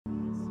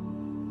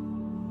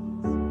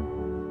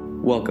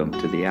Welcome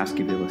to the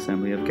Askewville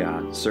Assembly of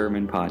God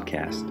Sermon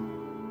Podcast.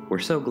 We're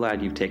so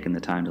glad you've taken the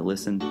time to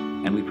listen,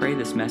 and we pray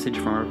this message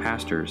from our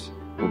pastors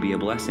will be a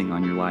blessing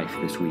on your life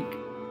this week.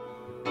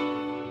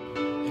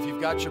 If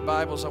you've got your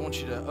Bibles, I want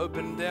you to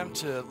open them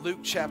to Luke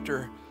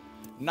chapter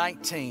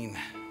 19.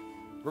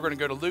 We're going to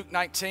go to Luke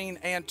 19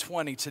 and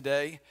 20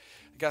 today.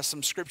 I got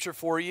some scripture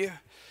for you.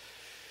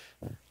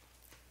 I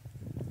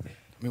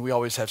mean, we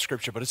always have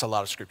scripture, but it's a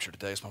lot of scripture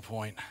today, is my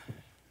point.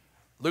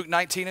 Luke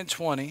 19 and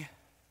 20.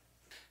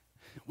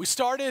 We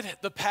started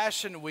the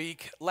Passion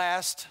Week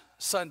last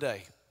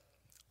Sunday.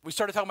 We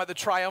started talking about the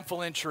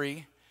triumphal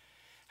entry,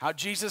 how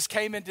Jesus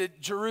came into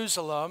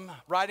Jerusalem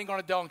riding on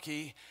a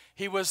donkey.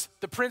 He was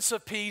the Prince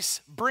of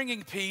Peace,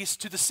 bringing peace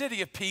to the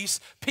city of peace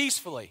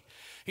peacefully.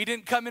 He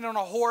didn't come in on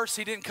a horse.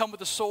 He didn't come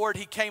with a sword.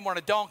 He came on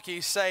a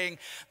donkey saying,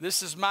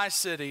 "This is my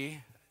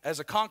city." As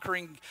a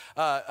conquering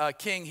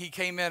king, he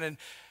came in, and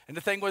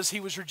the thing was, he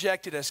was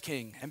rejected as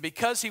king. And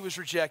because he was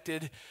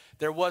rejected,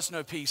 there was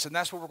no peace. And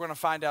that's what we're going to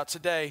find out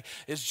today,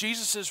 is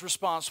Jesus'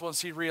 response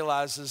once he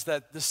realizes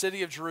that the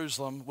city of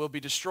Jerusalem will be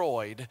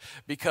destroyed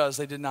because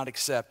they did not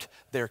accept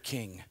their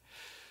king.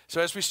 So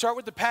as we start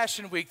with the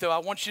Passion Week, though, I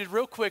want you to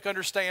real quick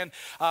understand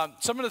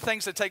some of the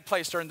things that take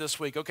place during this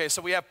week. Okay,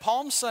 so we have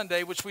Palm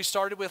Sunday, which we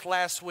started with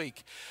last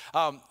week.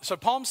 So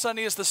Palm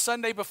Sunday is the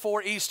Sunday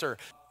before Easter.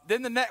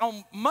 Then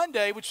on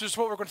Monday, which is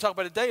what we're going to talk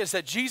about today, is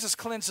that Jesus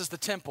cleanses the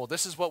temple.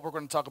 This is what we're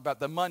going to talk about,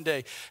 the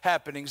Monday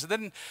happenings. And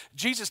then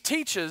Jesus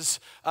teaches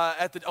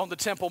on the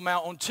Temple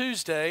Mount on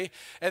Tuesday,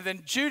 and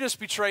then Judas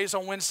betrays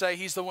on Wednesday.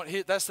 He's the one.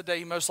 That's the day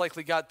he most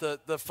likely got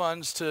the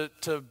funds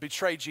to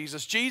betray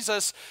Jesus.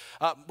 Jesus,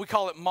 we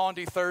call it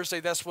Maundy Thursday.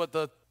 That's what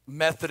the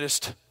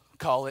Methodists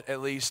call it, at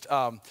least.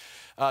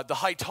 The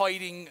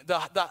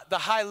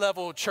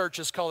high-level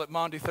churches call it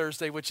Maundy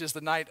Thursday, which is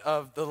the night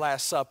of the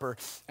Last Supper.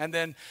 And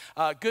then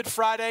Good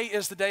Friday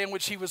is the day in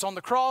which he was on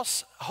the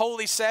cross.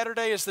 Holy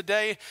Saturday is the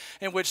day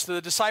in which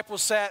the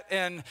disciples sat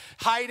in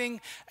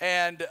hiding,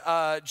 and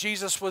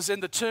Jesus was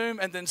in the tomb.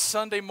 And then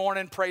Sunday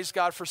morning, praise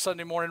God for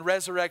Sunday morning,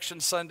 Resurrection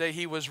Sunday,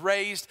 he was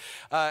raised.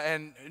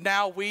 And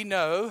now we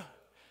know,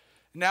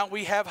 now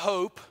we have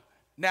hope.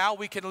 Now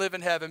we can live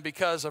in heaven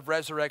because of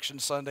Resurrection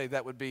Sunday.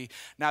 That would be.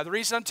 Now the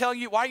reason I'm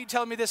telling you, why are you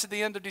telling me this at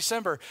the end of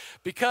December?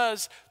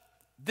 Because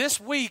this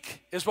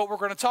week is what we're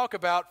going to talk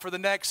about for the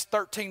next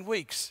 13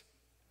 weeks.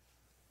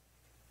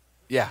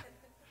 Yeah.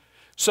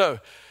 So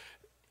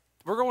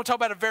we're going to talk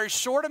about a very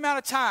short amount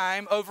of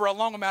time over a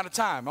long amount of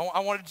time.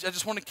 I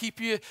just want to keep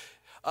you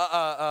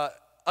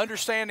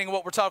understanding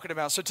what we're talking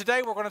about. So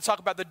today we're going to talk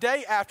about the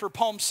day after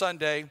Palm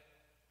Sunday,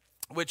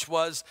 which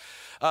was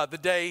the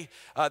day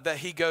that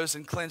he goes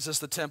and cleanses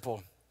the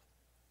temple.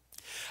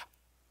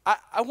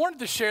 I wanted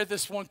to share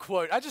this one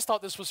quote. I just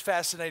thought this was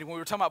fascinating when we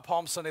were talking about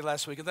Palm Sunday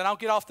last week, and then I'll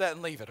get off that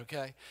and leave it,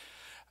 okay?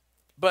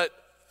 But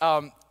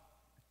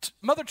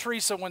Mother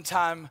Teresa one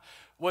time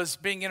was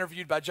being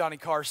interviewed by Johnny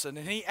Carson,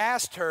 and he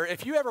asked her,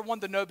 if you ever won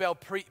the Nobel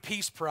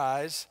Peace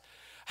Prize,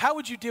 how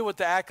would you deal with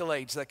the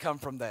accolades that come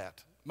from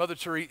that?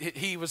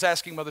 He was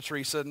asking Mother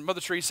Teresa, and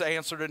Mother Teresa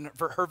answered in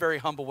her very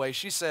humble way.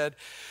 She said,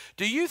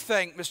 "Do you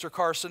think, Mr.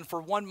 Carson,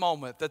 for one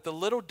moment that the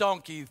little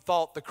donkey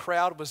thought the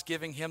crowd was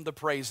giving him the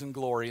praise and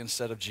glory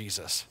instead of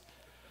Jesus?"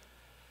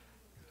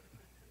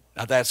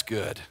 Now that's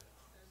good.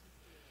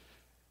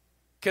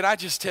 Can I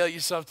just tell you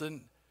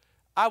something?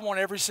 I want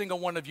every single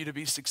one of you to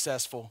be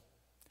successful.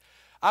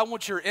 I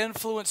want your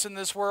influence in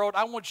this world.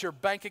 I want your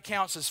bank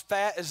accounts as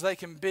fat as they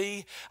can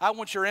be. I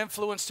want your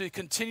influence to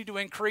continue to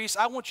increase.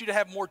 I want you to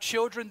have more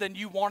children than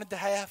you wanted to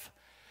have.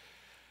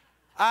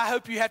 I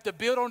hope you have to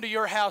build onto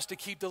your house to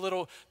keep the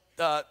little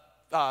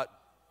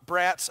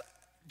brats.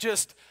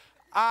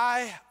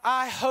 I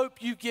hope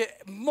you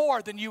get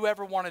more than you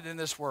ever wanted in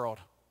this world.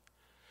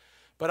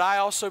 But I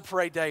also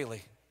pray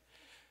daily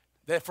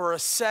that for a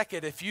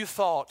second, if you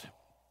thought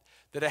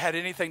that it had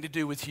anything to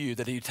do with you,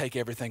 that he'd take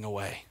everything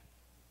away.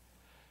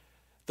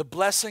 The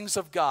blessings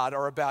of God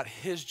are about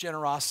his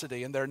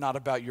generosity, and they're not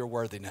about your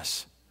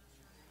worthiness.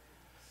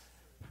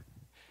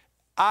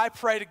 I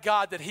pray to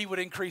God that he would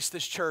increase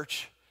this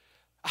church.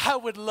 I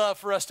would love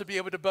for us to be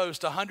able to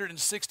boast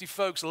 160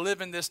 folks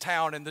live in this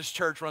town, and this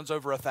church runs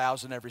over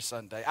 1,000 every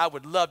Sunday. I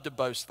would love to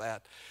boast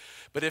that.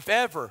 But if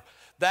ever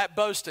that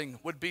boasting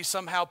would be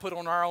somehow put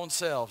on our own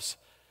selves,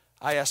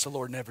 I ask the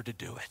Lord never to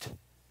do it.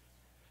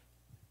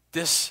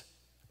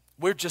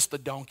 We're just the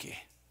donkey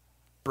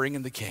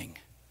bringing the king.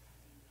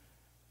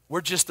 We're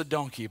just the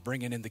donkey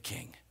bringing in the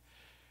king.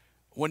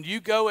 When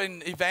you go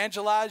and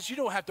evangelize, you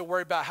don't have to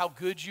worry about how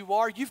good you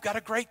are. You've got a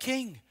great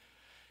king.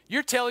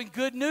 You're telling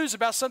good news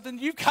about something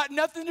you've got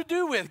nothing to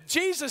do with.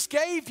 Jesus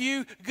gave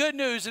you good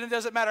news, and it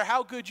doesn't matter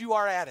how good you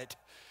are at it.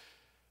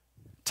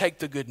 Take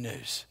the good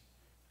news.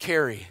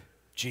 Carry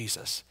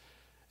Jesus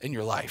in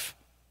your life.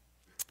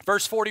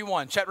 Verse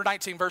 41, chapter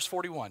 19, verse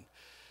 41.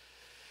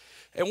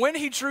 And when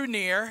he drew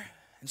near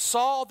and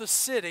saw the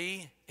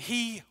city,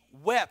 he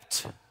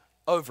wept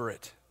over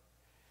it.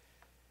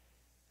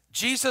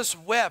 Jesus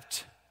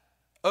wept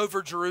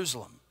over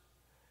Jerusalem.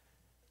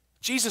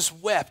 Jesus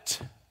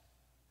wept.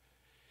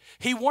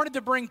 He wanted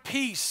to bring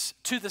peace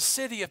to the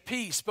city of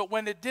peace, but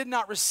when it did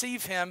not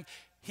receive him,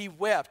 he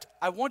wept.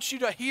 I want you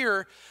to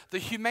hear the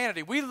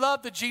humanity. We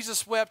love that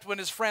Jesus wept when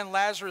his friend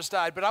Lazarus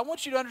died, but I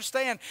want you to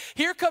understand,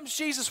 here comes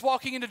Jesus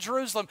walking into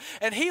Jerusalem,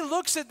 and he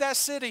looks at that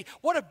city.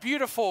 What a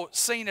beautiful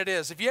scene it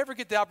is. If you ever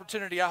get the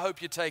opportunity, I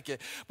hope you take it.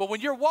 But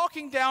when you're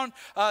walking down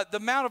the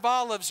Mount of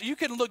Olives, you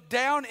can look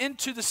down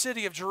into the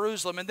city of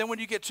Jerusalem, and then when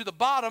you get to the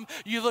bottom,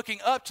 you're looking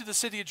up to the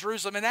city of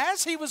Jerusalem. And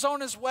as he was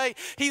on his way,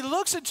 he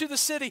looks into the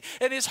city,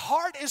 and his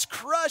heart is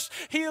crushed.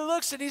 He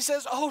looks and he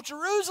says, "Oh,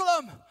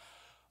 Jerusalem,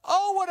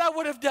 oh, what I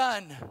would have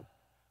done.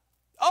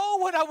 Oh,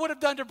 what I would have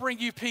done to bring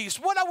you peace.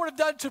 What I would have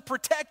done to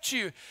protect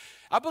you."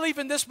 I believe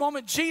in this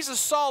moment, Jesus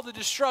saw the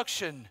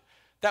destruction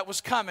that was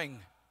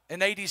coming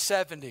in AD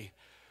 70.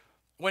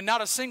 When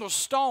not a single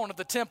stone of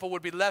the temple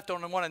would be left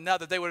on one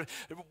another. They would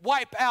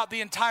wipe out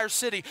the entire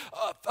city.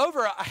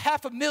 Over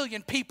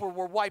 500,000 people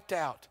were wiped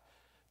out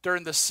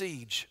during the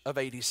siege of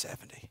AD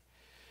 70.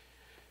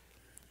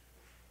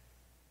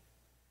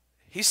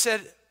 He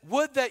said,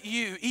 "Would that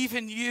you,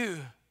 even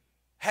you,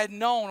 had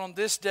known on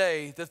this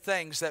day the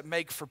things that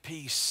make for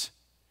peace.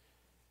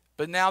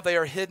 But now they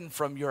are hidden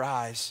from your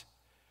eyes.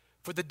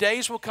 For the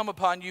days will come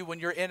upon you when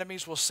your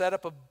enemies will set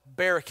up a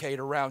barricade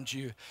around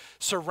you,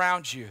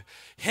 surround you,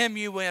 hem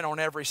you in on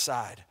every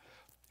side,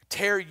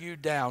 tear you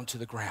down to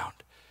the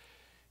ground,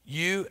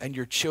 you and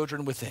your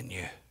children within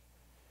you.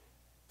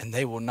 And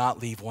they will not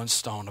leave one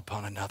stone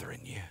upon another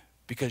in you,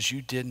 because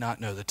you did not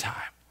know the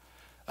time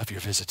of your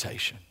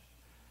visitation."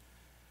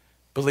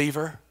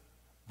 Believer,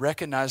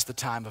 recognize the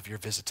time of your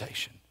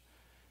visitation.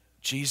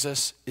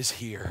 Jesus is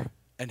here,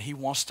 and he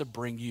wants to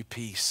bring you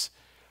peace.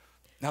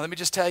 Now, let me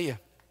just tell you,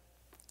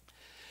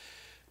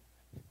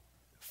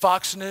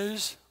 Fox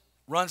News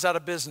runs out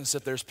of business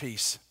if there's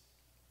peace.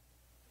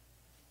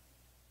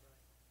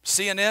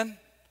 CNN,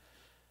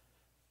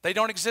 they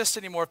don't exist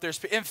anymore if there's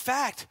peace. In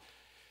fact,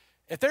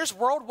 if there's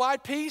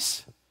worldwide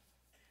peace,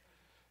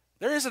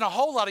 there isn't a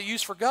whole lot of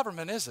use for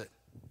government, is it?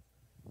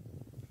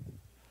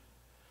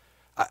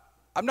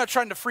 I'm not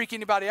trying to freak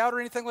anybody out or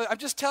anything like that. I'm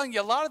just telling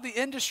you, a lot of the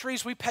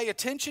industries we pay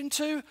attention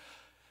to,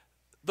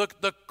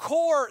 the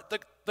core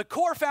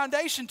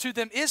foundation to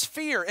them is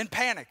fear and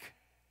panic.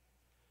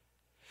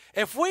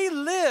 If we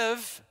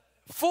live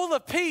full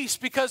of peace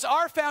because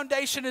our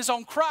foundation is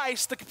on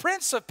Christ, the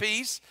Prince of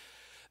Peace,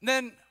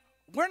 then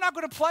we're not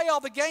going to play all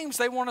the games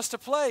they want us to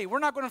play. We're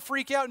not going to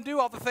freak out and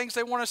do all the things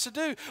they want us to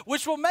do,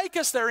 which will make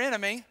us their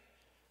enemy.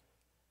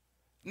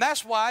 And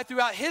that's why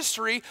throughout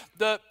history,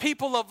 the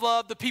people of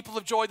love, the people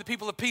of joy, the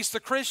people of peace,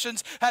 the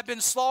Christians have been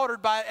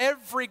slaughtered by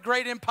every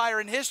great empire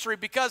in history,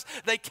 because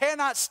they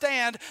cannot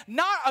stand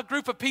not a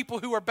group of people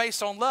who are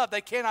based on love.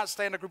 They cannot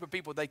stand a group of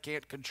people they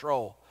can't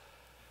control.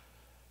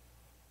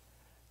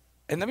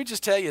 And let me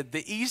just tell you,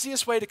 the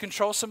easiest way to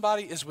control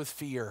somebody is with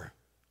fear.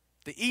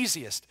 The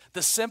easiest,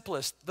 the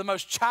simplest, the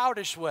most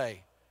childish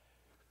way.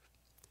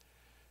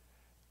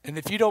 And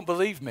if you don't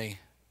believe me,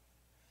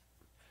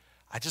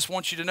 I just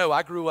want you to know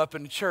I grew up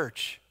in a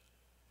church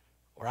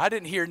where I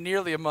didn't hear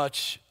nearly as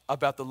much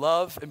about the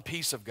love and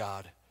peace of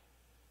God.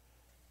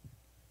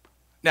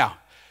 Now,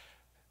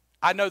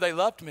 I know they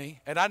loved me,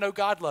 and I know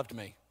God loved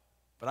me,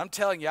 but I'm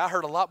telling you, I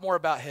heard a lot more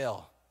about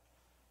hell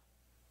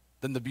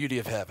than the beauty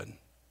of heaven.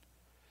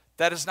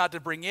 That is not to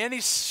bring any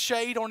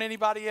shade on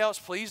anybody else.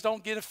 Please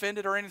don't get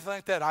offended or anything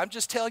like that. I'm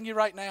just telling you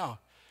right now.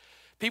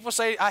 People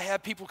say, I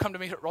have people come to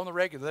me on the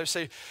regular. They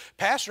say,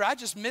 "Pastor, I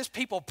just miss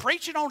people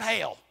preaching on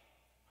hell."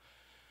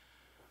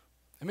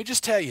 Let me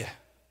just tell you,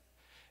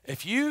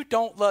 if you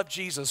don't love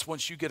Jesus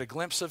once you get a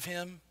glimpse of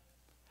him,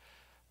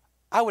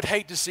 I would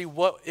hate to see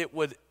what it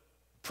would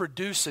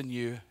produce in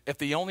you if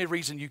the only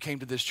reason you came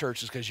to this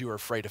church is because you were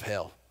afraid of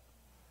hell.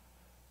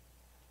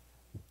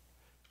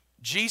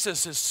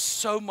 Jesus is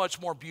so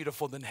much more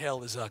beautiful than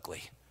hell is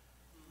ugly.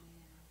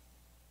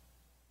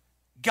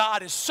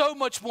 God is so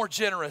much more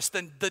generous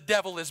than the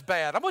devil is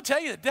bad. I'm going to tell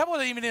you, the devil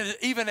isn't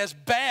even as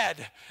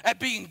bad at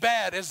being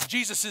bad as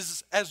Jesus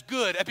is as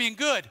good at being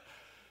good.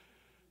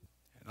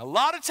 And a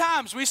lot of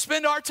times we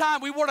spend our time,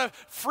 we want to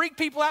freak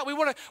people out.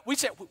 We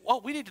say,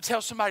 well, we need to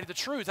tell somebody the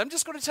truth. I'm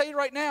just going to tell you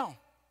right now.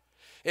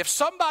 If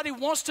somebody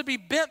wants to be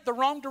bent the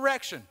wrong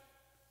direction,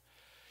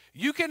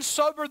 you can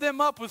sober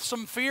them up with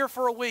some fear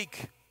for a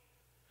week.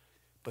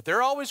 But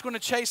they're always going to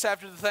chase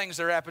after the things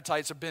their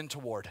appetites are bent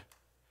toward.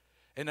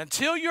 And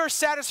until your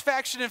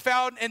satisfaction is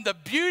found in the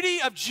beauty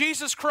of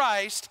Jesus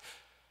Christ,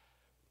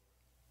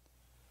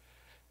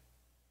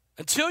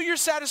 until your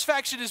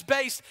satisfaction is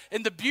based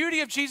in the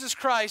beauty of Jesus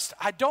Christ,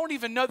 I don't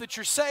even know that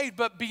you're saved.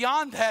 But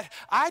beyond that,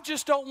 I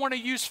just don't want to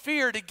use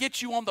fear to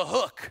get you on the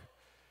hook.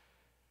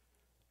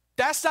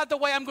 That's not the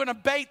way I'm going to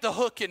bait the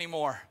hook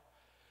anymore.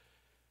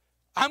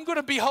 I'm going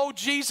to behold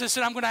Jesus,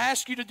 and I'm going to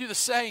ask you to do the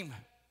same.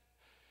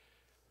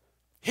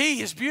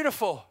 He is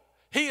beautiful.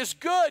 He is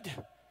good.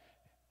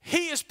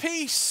 He is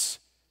peace.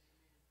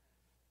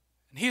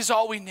 And He is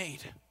all we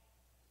need.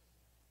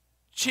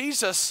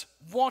 Jesus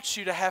wants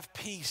you to have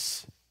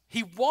peace.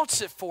 He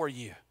wants it for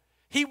you.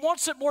 He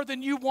wants it more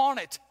than you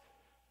want it.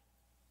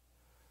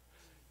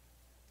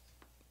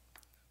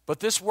 But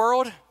this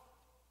world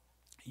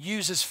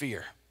uses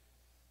fear.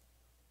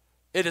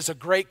 It is a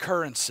great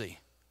currency.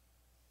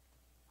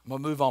 I'm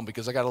going to move on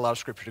because I got a lot of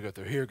scripture to go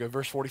through. Here we go,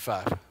 verse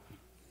 45.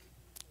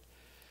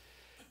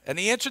 And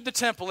he entered the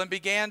temple and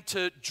began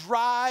to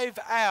drive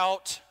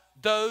out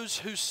those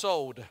who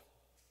sold,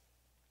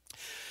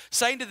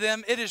 saying to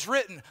them, it is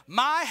written,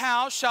 my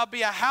house shall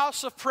be a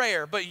house of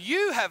prayer, but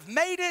you have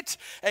made it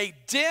a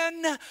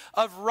den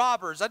of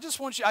robbers.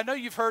 I know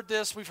you've heard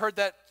this, we've heard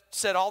that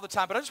said all the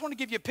time, but I just want to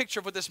give you a picture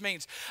of what this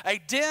means. A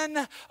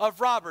den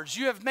of robbers.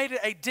 You have made it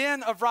a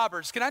den of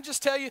robbers. Can I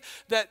just tell you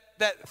that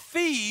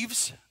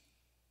thieves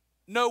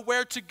know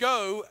where to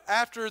go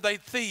after they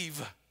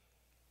thieve?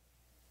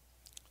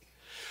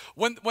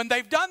 When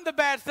they've done the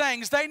bad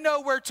things, they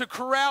know where to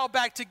corral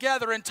back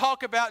together and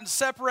talk about and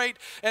separate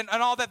and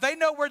all that. They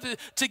know where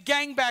to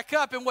gang back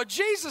up. And what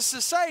Jesus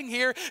is saying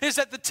here is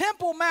that the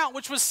Temple Mount,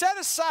 which was set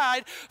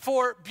aside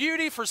for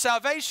beauty, for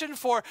salvation,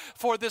 for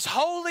this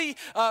holy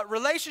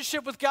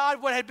relationship with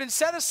God, what had been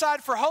set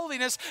aside for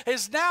holiness,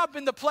 has now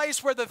been the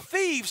place where the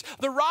thieves,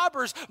 the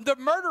robbers, the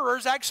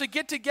murderers actually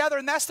get together,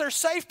 and that's their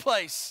safe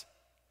place.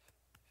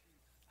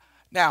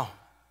 Now,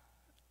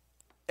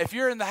 if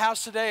you're in the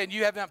house today and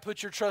you have not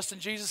put your trust in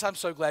Jesus, I'm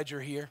so glad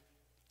you're here.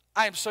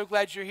 I am so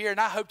glad you're here, and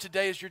I hope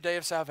today is your day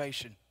of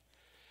salvation.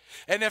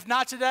 And if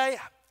not today,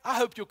 I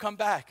hope you'll come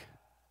back.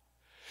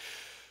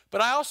 But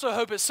I also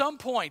hope at some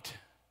point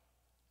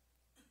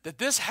that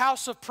this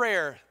house of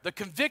prayer, the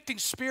convicting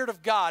Spirit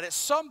of God, at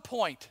some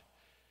point,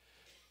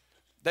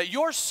 that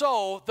your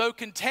soul, though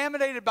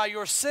contaminated by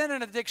your sin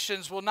and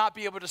addictions, will not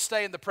be able to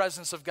stay in the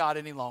presence of God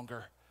any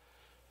longer.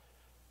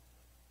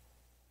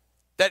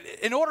 That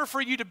in order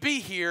for you to be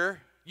here,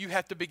 you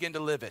have to begin to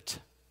live it.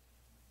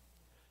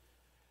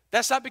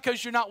 That's not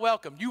because you're not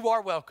welcome. You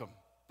are welcome.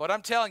 But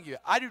I'm telling you,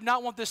 I do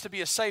not want this to be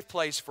a safe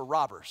place for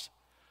robbers.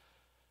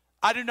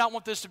 I do not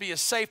want this to be a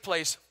safe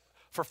place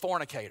for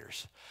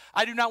fornicators.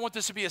 I do not want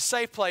this to be a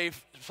safe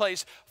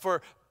place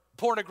for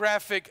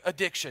pornographic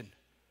addiction.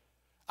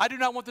 I do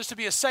not want this to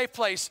be a safe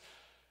place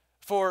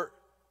for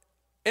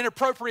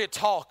inappropriate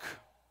talk,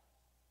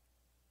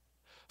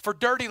 for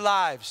dirty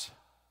lives.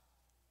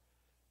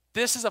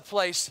 This is a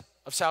place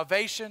of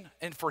salvation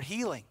and for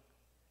healing.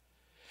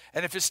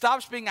 And if it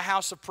stops being a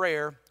house of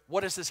prayer,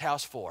 what is this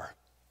house for?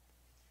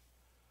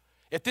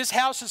 If this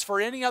house is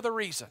for any other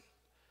reason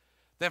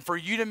than for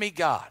you to meet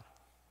God,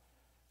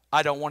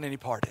 I don't want any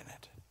part in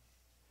it.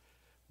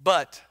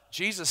 But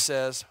Jesus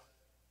says,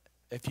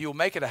 if you'll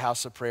make it a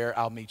house of prayer,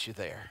 I'll meet you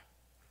there.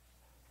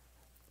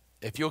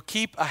 If you'll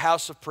keep a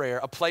house of prayer,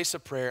 a place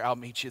of prayer, I'll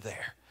meet you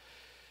there.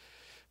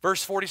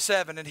 Verse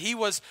 47, and he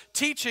was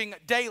teaching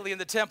daily in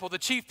the temple. The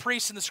chief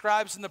priests and the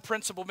scribes and the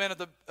principal men of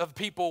the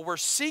people were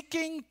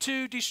seeking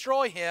to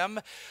destroy him,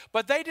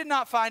 but they did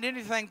not find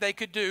anything they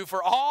could do,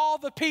 for all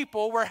the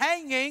people were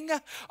hanging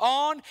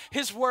on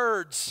his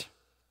words.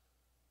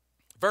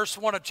 Verse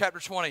 1 of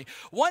chapter 20.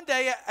 One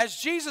day, as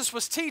Jesus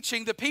was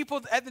teaching the people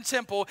at the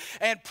temple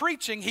and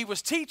preaching, he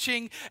was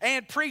teaching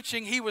and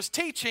preaching, he was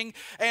teaching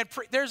and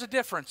there's a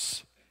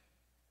difference.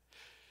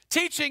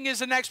 Teaching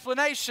is an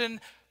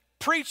explanation.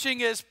 Preaching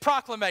is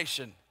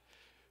proclamation.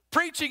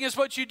 Preaching is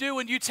what you do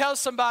when you tell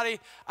somebody,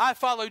 I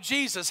follow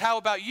Jesus. How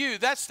about you?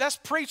 That's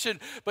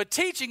preaching. But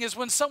teaching is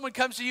when someone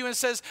comes to you and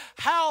says,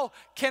 how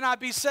can I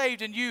be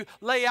saved? And you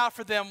lay out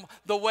for them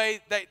the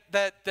way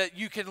that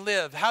you can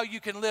live, how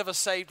you can live a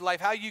saved life,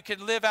 how you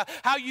can live out,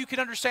 how you can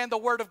understand the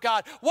Word of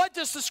God. What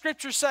does the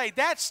Scripture say?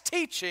 That's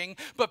teaching,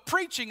 but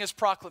preaching is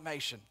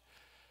proclamation.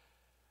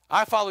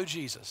 I follow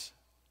Jesus.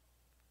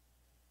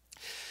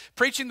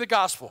 Preaching the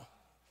gospel.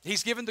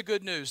 He's given the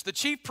good news. The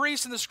chief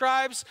priests and the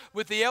scribes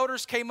with the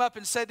elders came up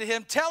and said to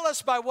him, tell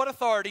us by what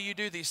authority you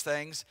do these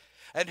things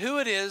and who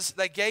it is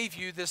that gave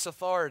you this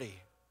authority.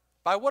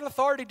 By what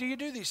authority do you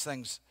do these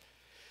things?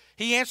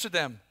 He answered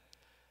them,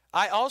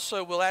 I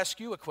also will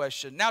ask you a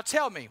question. Now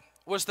tell me,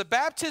 was the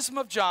baptism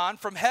of John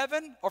from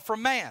heaven or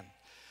from man?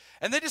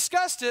 And they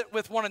discussed it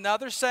with one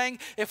another, saying,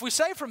 if we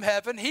say from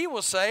heaven, he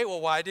will say,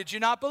 well, why did you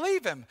not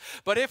believe him?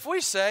 But if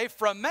we say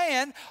from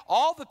man,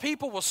 all the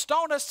people will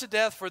stone us to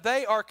death, for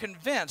they are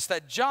convinced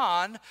that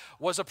John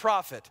was a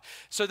prophet.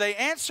 So they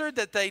answered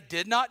that they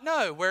did not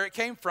know where it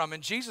came from.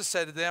 And Jesus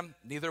said to them,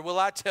 neither will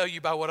I tell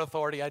you by what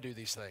authority I do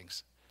these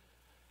things.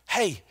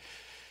 Hey,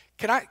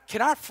 can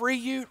I free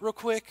you real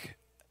quick?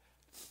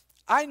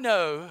 I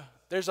know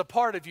there's a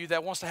part of you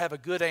that wants to have a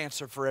good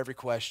answer for every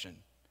question.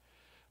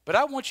 But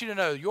I want you to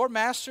know, your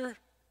master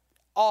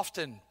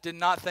often did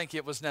not think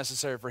it was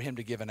necessary for him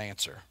to give an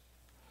answer.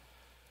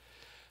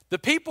 The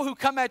people who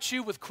come at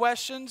you with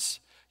questions,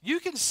 you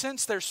can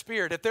sense their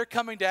spirit if they're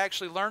coming to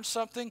actually learn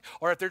something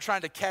or if they're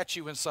trying to catch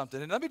you in something.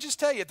 And let me just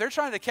tell you, if they're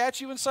trying to catch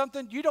you in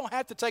something, you don't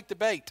have to take the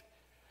bait.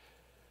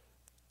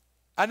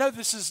 I know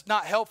this is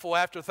not helpful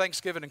after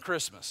Thanksgiving and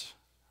Christmas,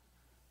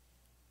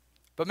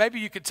 but maybe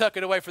you could tuck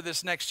it away for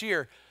this next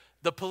year,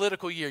 the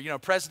political year,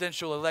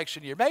 presidential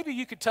election year. Maybe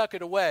you could tuck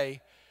it away.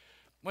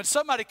 When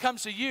somebody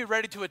comes to you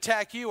ready to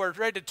attack you or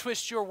ready to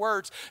twist your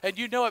words and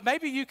you know it,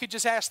 maybe you could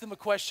just ask them a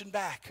question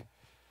back.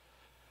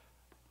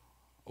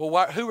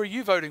 Well, who are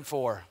you voting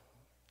for?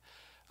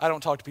 I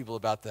don't talk to people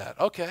about that.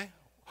 Okay.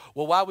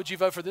 Well, why would you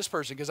vote for this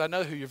person? Because I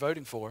know who you're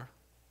voting for.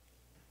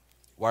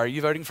 Why are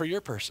you voting for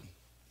your person?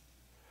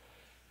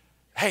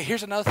 Hey,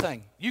 here's another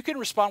thing. You can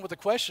respond with a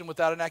question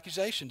without an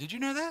accusation. Did you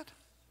know that?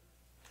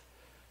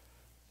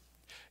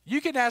 You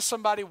can ask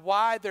somebody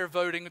why they're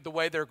voting the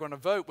way they're going to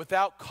vote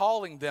without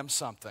calling them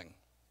something.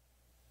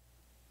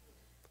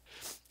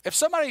 If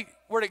somebody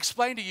were to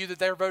explain to you that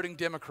they're voting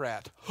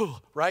Democrat,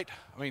 right?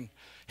 I mean,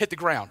 hit the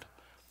ground.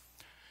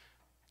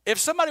 If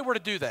somebody were to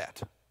do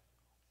that,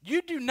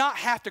 you do not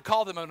have to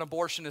call them an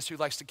abortionist who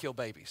likes to kill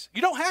babies.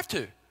 You don't have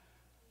to.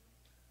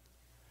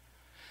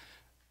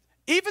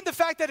 Even the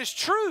fact that it's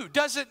true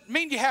doesn't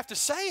mean you have to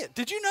say it.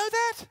 Did you know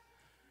that?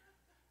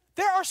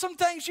 There are some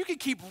things you can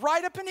keep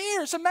right up in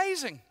here. It's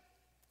amazing.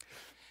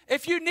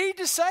 If you need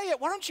to say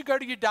it, why don't you go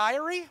to your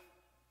diary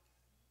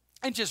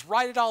and just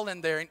write it all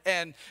in there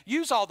and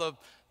use all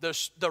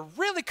the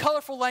really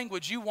colorful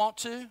language you want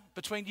to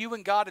between you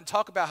and God and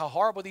talk about how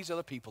horrible these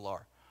other people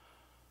are.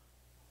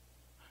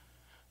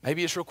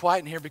 Maybe it's real quiet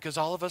in here because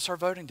all of us are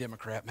voting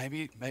Democrat.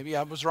 Maybe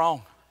I was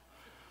wrong.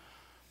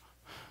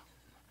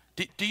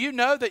 Do you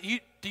know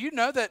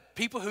that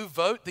people who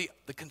vote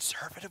the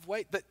conservative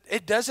way, that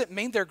it doesn't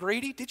mean they're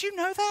greedy? Did you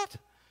know that?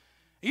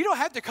 You don't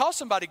have to call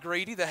somebody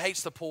greedy that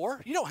hates the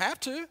poor. You don't have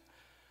to.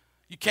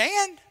 You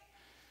can,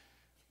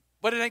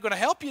 but it ain't going to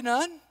help you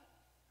none.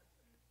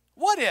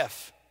 What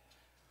if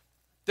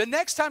the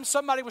next time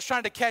somebody was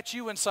trying to catch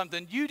you in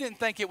something, you didn't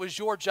think it was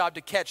your job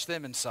to catch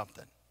them in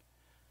something?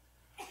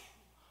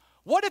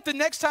 What if the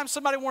next time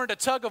somebody wanted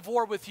to tug of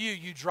war with you,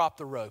 you dropped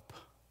the rope?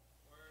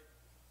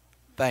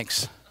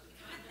 Thanks.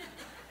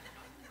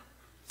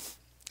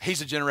 He's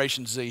a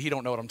Generation Z. He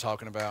don't know what I'm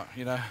talking about,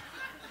 you know.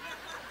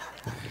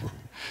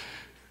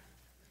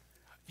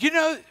 You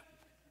know,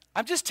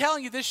 I'm just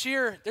telling you this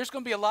year, there's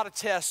going to be a lot of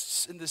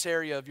tests in this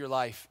area of your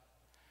life.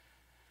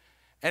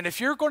 And if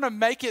you're going to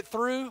make it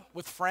through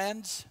with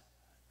friends,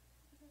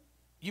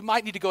 you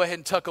might need to go ahead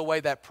and tuck away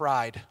that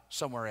pride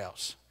somewhere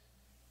else.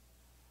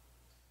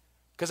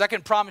 Because I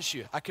can promise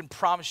you,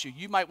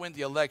 you might win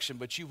the election,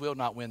 but you will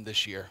not win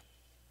this year.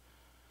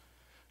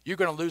 You're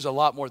going to lose a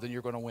lot more than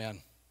you're going to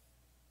win.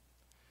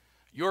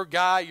 Your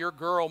guy, your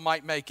girl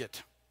might make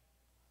it.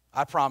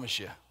 I promise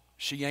you.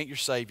 She ain't your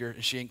savior,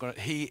 and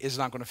he is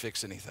not going to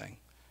fix anything.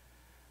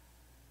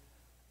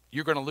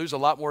 You're going to lose a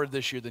lot more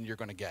this year than you're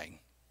going to gain.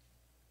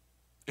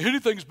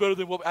 Anything's better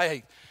than what...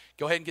 Hey,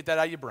 go ahead and get that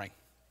out of your brain.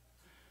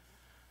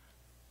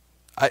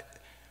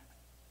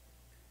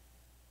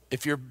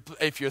 If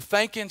you're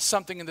thinking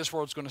something in this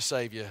world is going to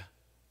save you,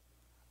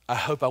 I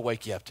hope I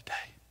wake you up today.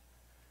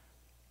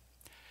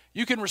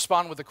 You can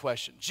respond with a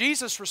question.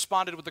 Jesus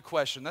responded with a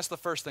question. That's the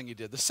first thing he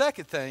did. The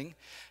second thing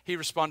he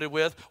responded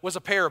with was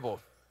a parable.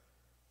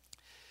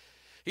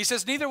 He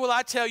says, "Neither will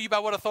I tell you by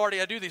what authority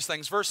I do these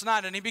things." Verse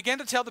 9, and he began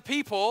to tell the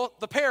people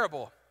the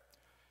parable.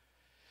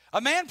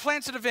 A man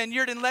planted a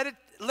vineyard and let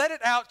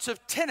it out to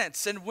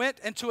tenants and went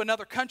into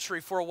another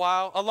country for a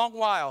long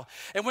while.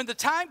 And when the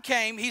time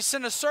came, he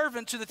sent a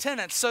servant to the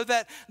tenants so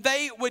that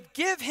they would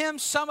give him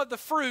some of the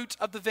fruit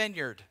of the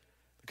vineyard.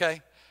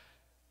 Okay?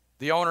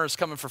 The owner is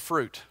coming for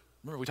fruit.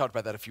 Remember we talked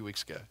about that a few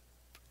weeks ago.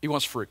 He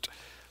wants fruit.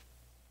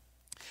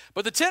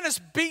 But the tenants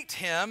beat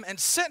him and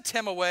sent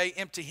him away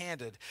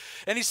empty-handed.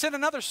 And he sent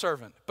another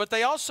servant, but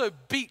they also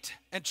beat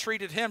and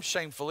treated him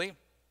shamefully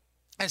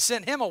and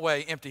sent him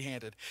away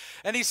empty-handed.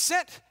 And he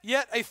sent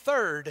yet a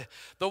third.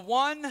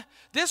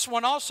 This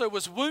one also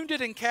was wounded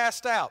and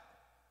cast out.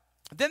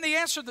 Then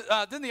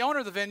the owner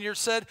of the vineyard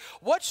said,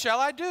 "What shall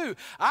I do?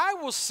 I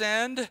will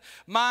send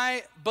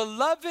my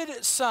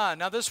beloved son."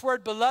 Now this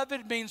word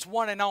beloved means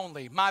one and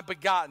only, my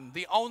begotten,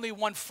 the only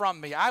one from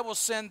me. I will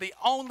send the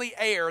only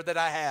heir that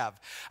I have.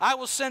 I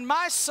will send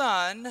my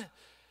son.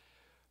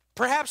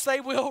 Perhaps they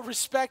will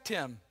respect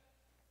him.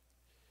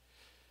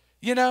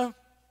 You know,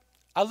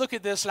 I look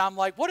at this and I'm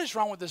like, what is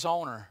wrong with this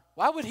owner?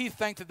 Why would he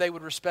think that they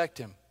would respect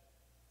him?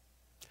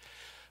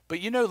 But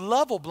you know,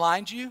 love will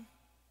blind you.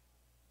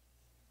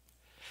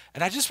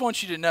 And I just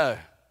want you to know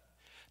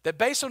that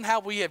based on how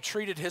we have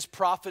treated his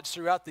prophets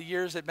throughout the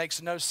years, it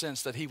makes no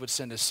sense that he would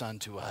send his son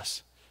to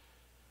us.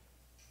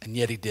 And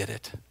yet he did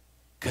it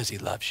because he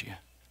loves you.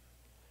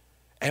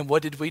 And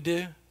what did we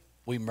do?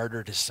 We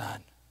murdered his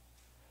son.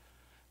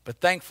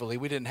 But thankfully,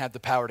 we didn't have the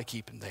power to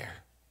keep him there.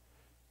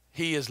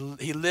 He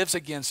lives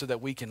again so that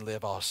we can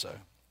live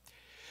also.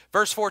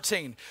 Verse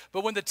 14,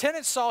 but when the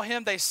tenants saw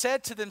him, they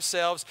said to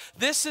themselves,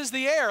 "This is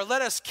the heir,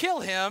 let us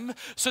kill him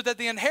so that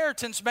the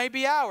inheritance may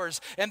be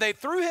ours." And they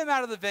threw him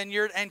out of the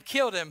vineyard and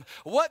killed him.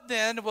 What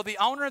then will the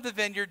owner of the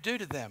vineyard do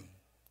to them?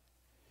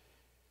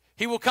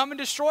 He will come and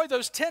destroy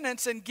those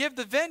tenants and give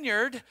the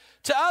vineyard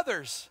to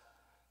others.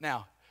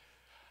 Now,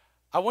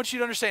 I want you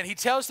to understand, he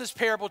tells this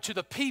parable to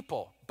the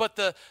people, but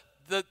the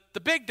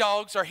big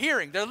dogs are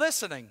hearing, they're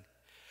listening.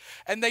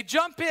 And they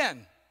jump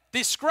in.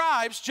 These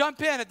scribes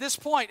jump in at this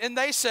point and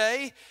they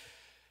say,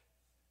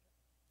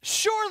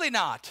 "Surely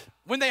not."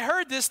 When they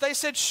heard this, they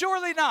said,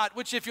 "Surely not,"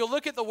 which if you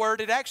look at the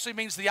word, it actually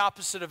means the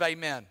opposite of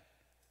amen.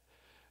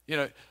 You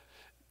know,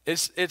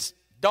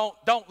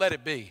 Don't let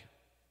it be.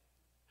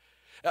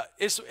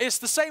 It's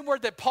the same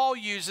word that Paul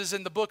uses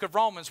in the book of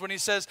Romans when he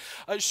says,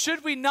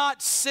 should we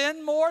not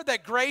sin more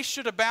that grace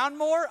should abound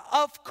more?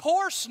 Of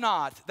course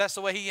not. That's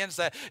the way he ends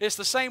that. It's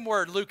the same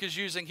word Luke is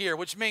using here,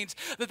 which means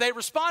that they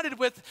responded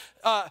with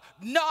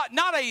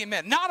not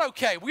amen, not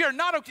okay. We are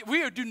not okay.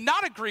 We do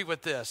not agree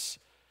with this.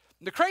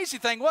 The crazy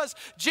thing was,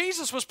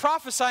 Jesus was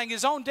prophesying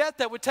his own death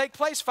that would take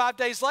place 5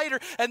 days later,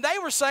 and they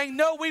were saying,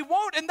 no, we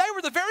won't, and they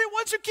were the very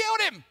ones who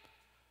killed him.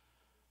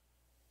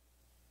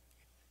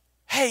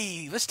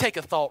 Hey, let's take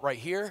a thought right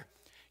here.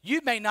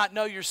 You may not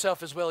know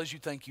yourself as well as you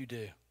think you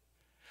do.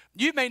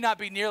 You may not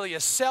be nearly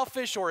as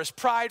selfish or as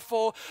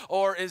prideful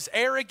or as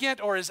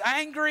arrogant or as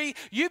angry.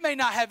 You may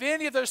not have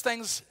any of those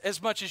things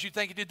as much as you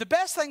think you do. The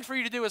best thing for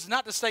you to do is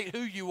not to state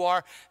who you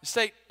are,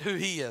 state who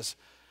he is.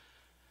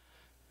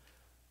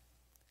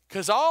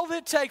 Because all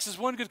it takes is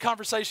one good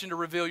conversation to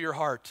reveal your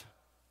heart.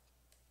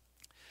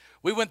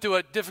 We went through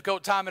a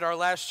difficult time at our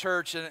last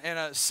church in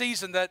a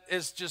season that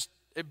is just,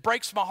 it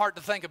breaks my heart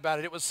to think about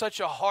it. It was such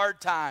a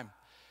hard time.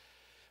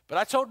 But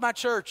I told my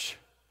church,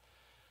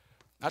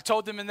 I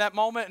told them in that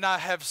moment, and I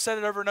have said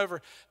it over and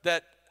over,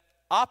 that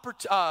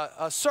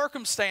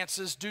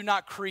circumstances do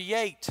not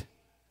create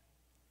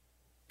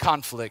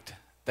conflict,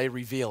 they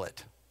reveal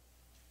it.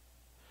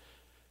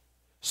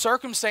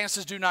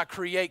 Circumstances do not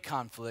create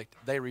conflict,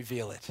 they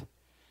reveal it.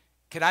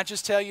 Can I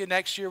just tell you,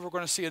 next year we're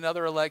going to see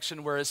another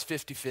election where it's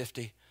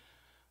 50-50.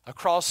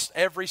 Across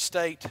every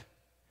state,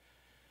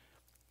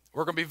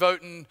 we're going to be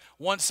voting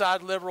one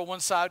side liberal, one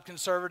side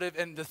conservative,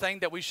 and the thing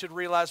that we should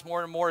realize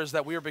more and more is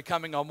that we are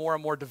becoming a more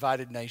and more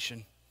divided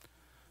nation.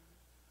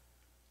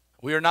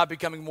 We are not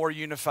becoming more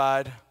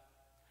unified.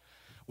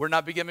 We're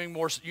not becoming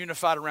more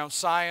unified around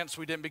science.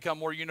 We didn't become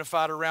more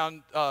unified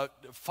around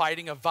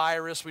fighting a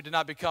virus. We did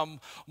not become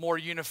more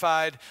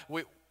unified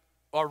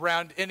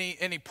around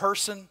any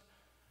person.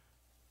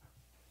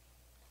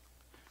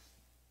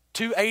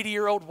 2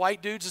 80-year-old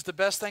white dudes is the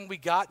best thing we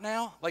got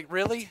now? Like,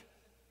 really?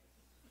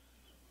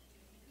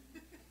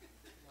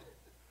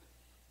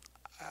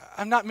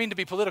 I'm not mean to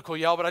be political,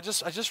 y'all, but I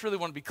just really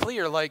want to be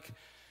clear. Like,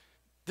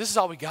 this is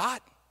all we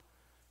got?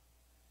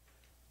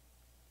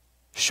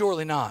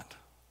 Surely not.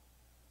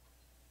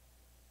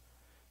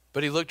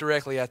 But he looked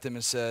directly at them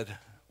and said,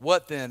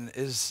 what then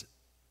is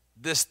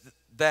this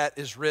that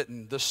is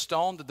written? The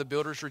stone that the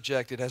builders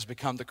rejected has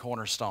become the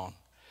cornerstone.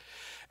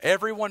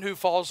 Everyone who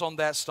falls on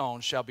that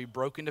stone shall be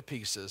broken to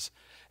pieces,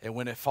 and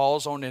when it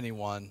falls on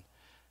anyone,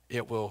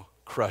 it will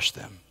crush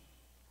them.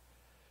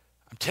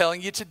 I'm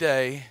telling you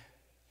today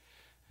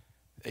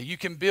that you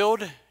can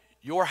build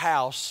your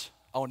house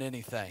on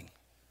anything.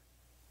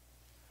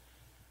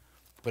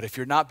 But if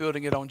you're not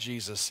building it on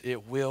Jesus,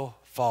 it will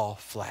fall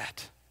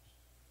flat.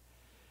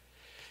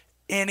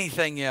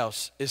 Anything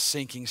else is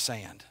sinking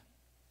sand.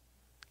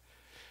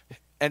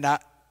 And I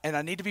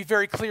need to be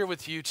very clear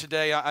with you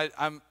today.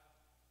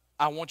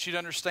 I want you to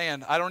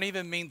understand, I don't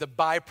even mean the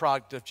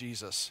byproduct of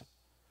Jesus.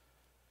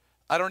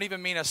 I don't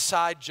even mean a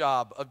side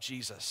job of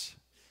Jesus.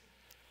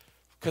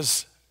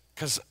 Because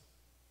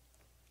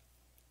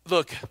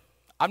look,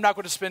 I'm not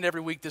going to spend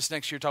every week this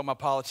next year talking about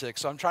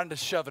politics, so I'm trying to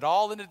shove it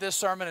all into this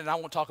sermon, and I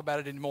won't talk about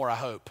it anymore, I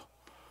hope.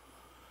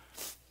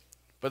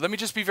 But let me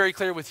just be very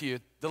clear with you.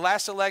 The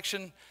last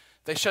election,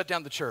 they shut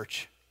down the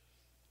church.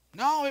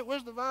 No, it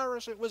was the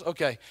virus. It was,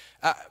 okay.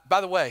 By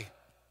the way,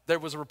 there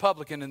was a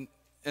Republican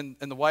in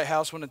the White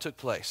House when it took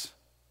place.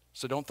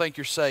 So don't think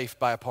you're safe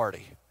by a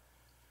party.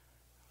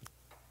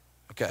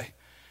 Okay.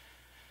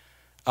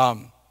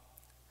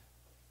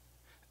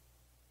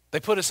 They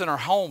put us in our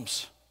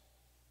homes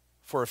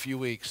for a few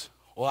weeks.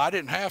 Well, I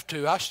didn't have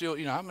to. I still,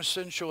 I'm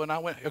essential, and I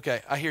went.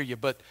 Okay, I hear you,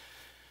 but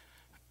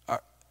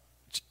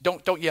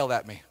don't yell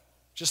at me.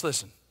 Just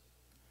listen.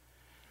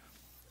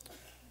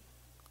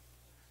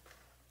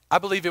 I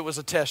believe it was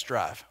a test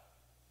drive.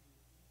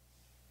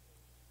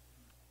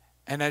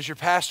 And as your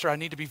pastor, I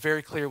need to be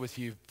very clear with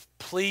you.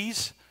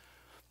 Please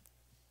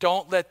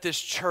don't let this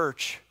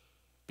church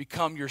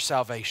become your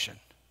salvation.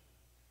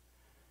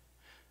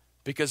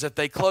 Because if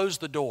they close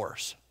the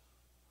doors,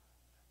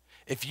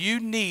 if you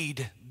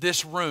need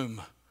this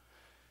room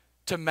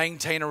to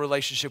maintain a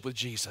relationship with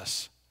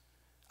Jesus,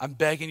 I'm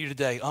begging you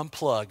today,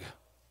 unplug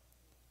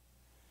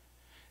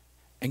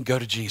and go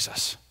to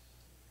Jesus.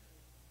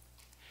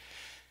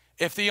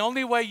 If the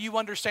only way you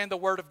understand the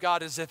Word of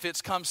God is if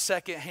it's come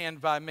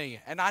secondhand by me,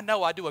 and I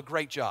know I do a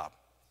great job,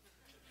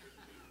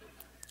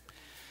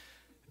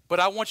 but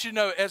I want you to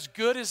know, as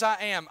good as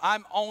I am,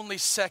 I'm only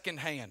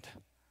secondhand.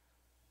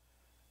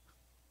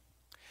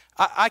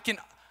 I can,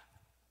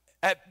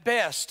 at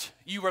best,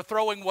 you are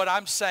throwing what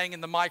I'm saying in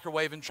the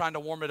microwave and trying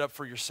to warm it up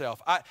for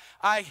yourself.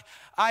 I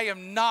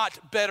am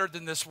not better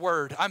than this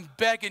word. I'm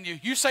begging you.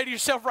 You say to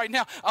yourself right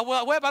now,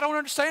 well, Webb, I don't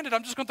understand it.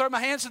 I'm just going to throw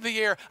my hands in the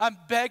air. I'm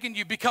begging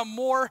you, become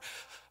more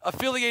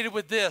affiliated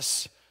with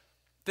this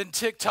than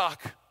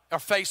TikTok or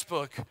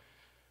Facebook.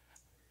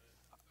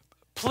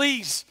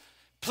 Please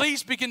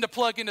begin to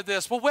plug into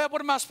this. Well, Webb,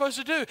 what am I supposed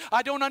to do?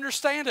 I don't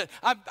understand it.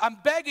 I'm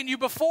begging you,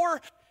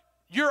 before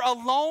you're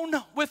alone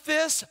with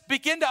this,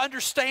 begin to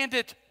understand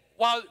it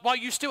while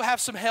you still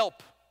have some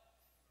help.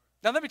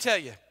 Now let me tell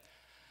you,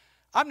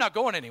 I'm not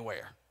going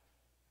anywhere.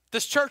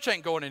 This church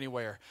ain't going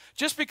anywhere.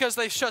 Just because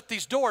they shut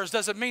these doors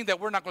doesn't mean that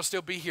we're not going to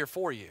still be here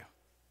for you.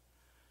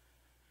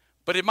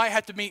 But it might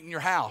have to meet in your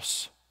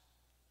house.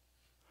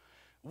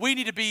 We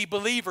need to be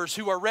believers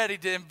who are ready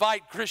to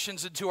invite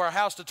Christians into our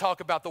house to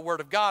talk about the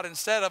Word of God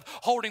instead of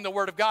holding the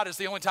Word of God as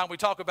the only time we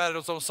talk about it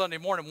is on Sunday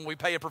morning when we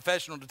pay a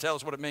professional to tell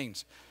us what it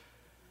means.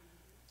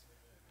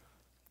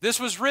 This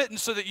was written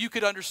so that you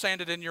could understand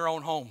it in your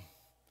own home.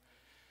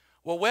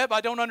 Well, Webb,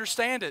 I don't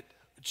understand it.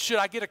 Should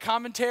I get a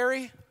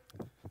commentary?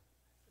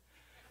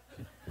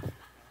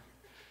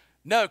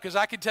 No, because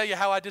I can tell you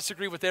how I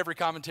disagree with every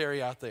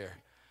commentary out there.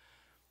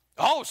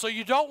 Oh, so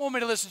you don't want me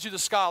to listen to the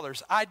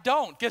scholars? I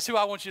don't. Guess who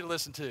I want you to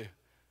listen to?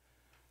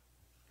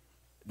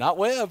 Not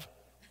Webb.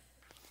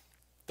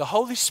 The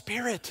Holy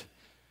Spirit.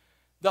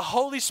 The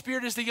Holy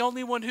Spirit is the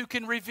only one who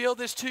can reveal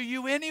this to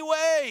you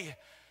anyway.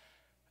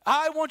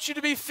 I want you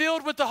to be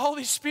filled with the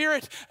Holy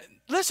Spirit.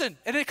 Listen,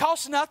 and it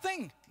costs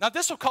nothing. Now,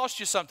 this will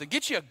cost you something.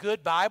 Get you a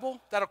good Bible.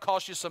 That'll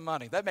cost you some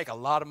money. They make a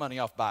lot of money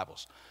off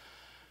Bibles.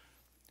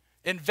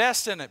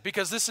 Invest in it,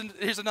 because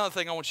here's another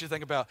thing I want you to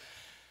think about.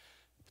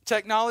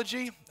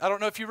 Technology, I don't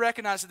know if you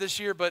recognize it this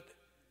year, but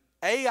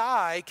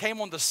AI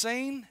came on the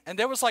scene, and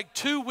there was like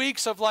 2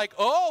 weeks of like,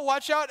 oh,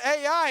 watch out,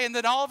 AI. And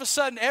then all of a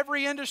sudden,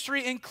 every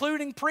industry,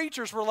 including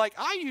preachers, were like,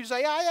 I use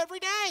AI every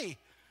day.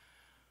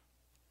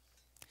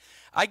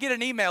 I get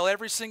an email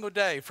every single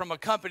day from a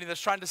company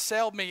that's trying to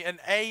sell me an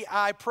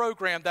AI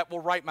program that will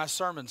write my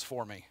sermons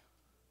for me.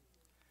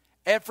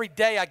 Every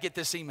day I get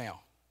this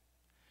email.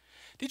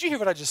 Did you hear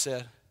what I just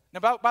said? Now,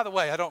 by the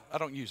way, I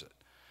don't use it.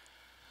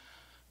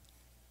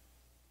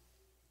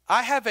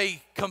 I have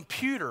a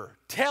computer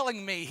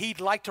telling me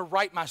he'd like to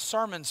write my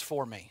sermons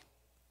for me.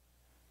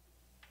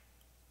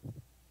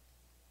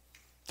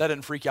 That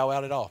didn't freak y'all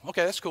out at all.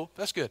 Okay, that's cool.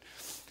 That's good.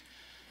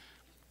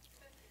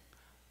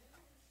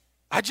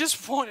 I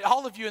just want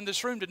all of you in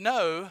this room to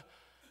know,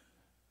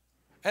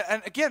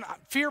 and again,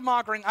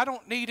 fear-mongering, I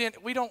don't need it.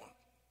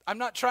 I'm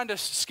not trying to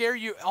scare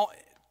you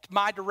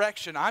my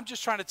direction. I'm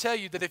just trying to tell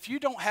you that if you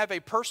don't have a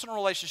personal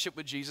relationship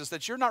with Jesus,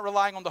 that you're not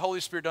relying on the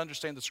Holy Spirit to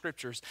understand the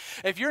Scriptures,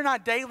 if you're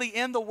not daily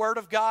in the Word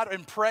of God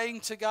and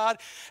praying to God,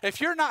 if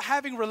you're not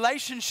having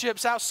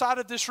relationships outside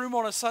of this room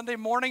on a Sunday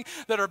morning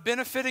that are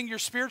benefiting your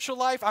spiritual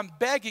life, I'm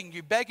begging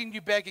you.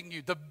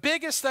 The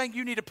biggest thing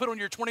you need to put on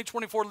your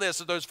 2024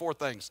 list are those 4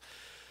 things.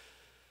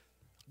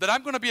 That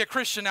I'm going to be a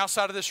Christian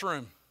outside of this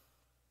room.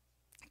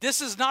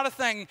 This is not a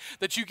thing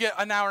that you get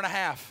an hour and a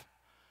half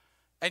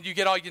and you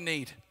get all you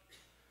need.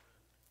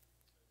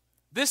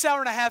 This hour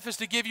and a half is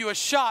to give you a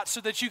shot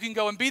so that you can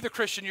go and be the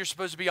Christian you're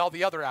supposed to be all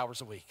the other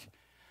hours a week.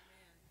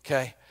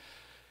 Okay?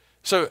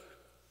 So,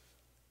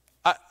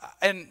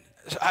 I'm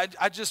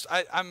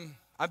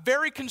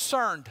very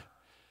concerned.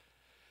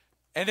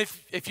 And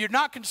if you're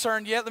not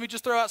concerned yet, let me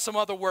just throw out some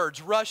other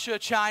words. Russia,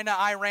 China,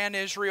 Iran,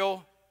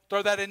 Israel,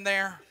 throw that in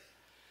there.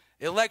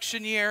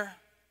 Election year.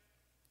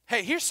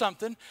 Hey, here's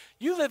something.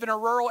 You live in a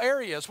rural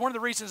area. It's one of the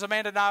reasons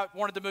Amanda and I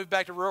wanted to move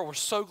back to rural. We're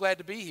so glad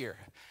to be here.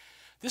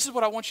 This is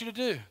what I want you to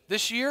do.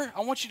 This year,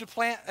 I want you to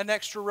plant an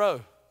extra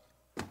row.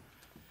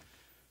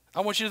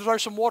 I want you to throw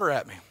some water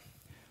at me.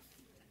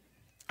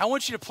 I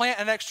want you to plant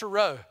an extra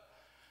row.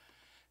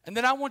 And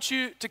then I want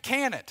you to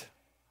can it.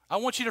 I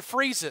want you to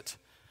freeze it.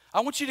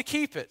 I want you to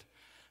keep it.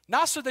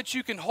 Not so that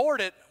you can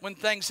hoard it when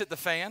things hit the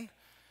fan,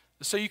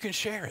 but so you can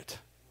share it.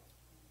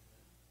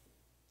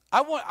 I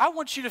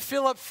want you to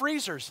fill up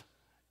freezers.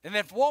 And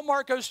if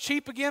Walmart goes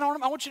cheap again on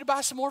them, I want you to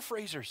buy some more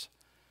freezers.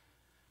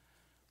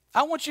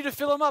 I want you to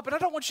fill them up, but I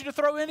don't want you to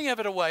throw any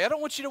of it away. I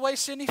don't want you to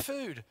waste any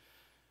food.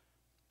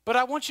 But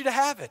I want you to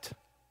have it.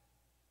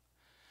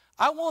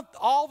 I want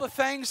all the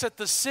things that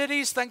the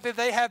cities think that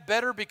they have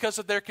better because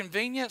of their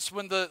convenience.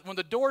 When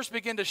the doors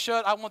begin to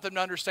shut, I want them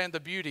to understand the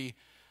beauty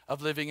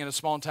of living in a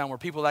small town where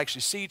people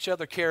actually see each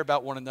other, care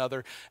about one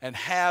another, and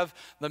have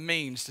the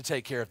means to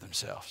take care of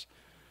themselves.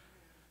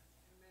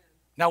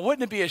 Now,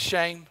 wouldn't it be a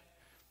shame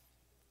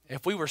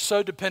if we were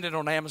so dependent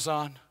on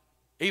Amazon,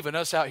 even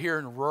us out here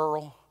in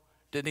rural,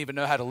 didn't even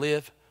know how to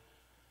live,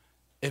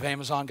 if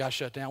Amazon got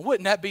shut down?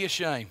 Wouldn't that be a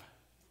shame?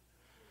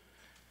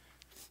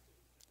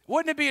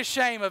 Wouldn't it be a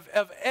shame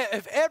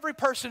if every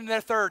person in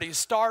their 30s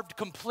starved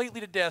completely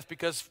to death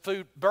because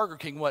Burger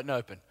King wasn't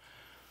open?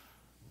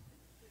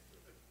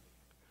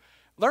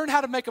 Learn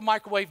how to make a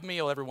microwave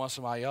meal every once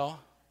in a while, y'all.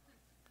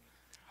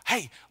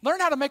 Hey, learn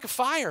how to make a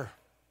fire.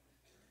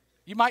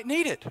 You might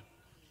need it.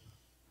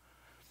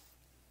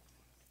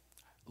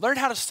 Learn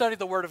how to study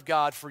the Word of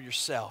God for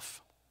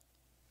yourself.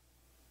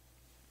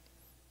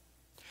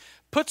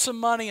 Put some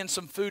money and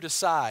some food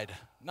aside.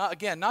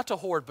 Not to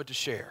hoard, but to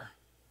share.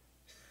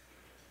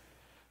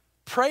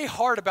 Pray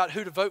hard about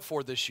who to vote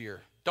for this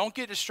year. Don't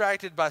get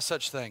distracted by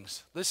such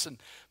things. Listen,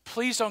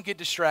 please don't get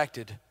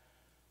distracted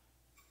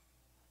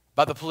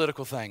by the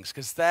political things,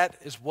 because that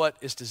is what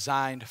it's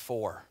designed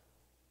for.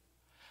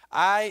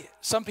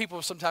 Some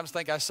people sometimes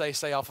think I say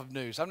stay off of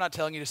news. I'm not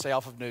telling you to stay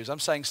off of news. I'm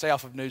saying stay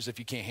off of news if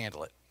you can't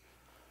handle it.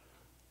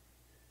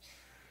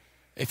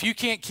 If you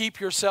can't keep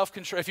your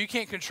self-control, if you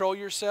can't control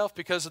yourself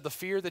because of the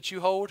fear that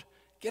you hold,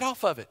 get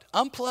off of it.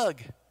 Unplug.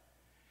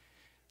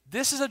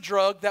 This is a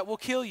drug that will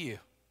kill you.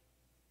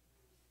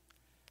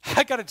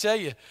 I got to tell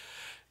you,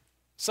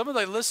 some of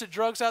the illicit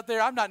drugs out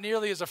there, I'm not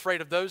nearly as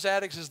afraid of those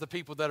addicts as the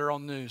people that are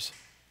on news.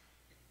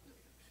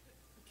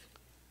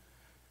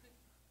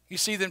 You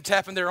see them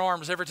tapping their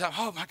arms every time.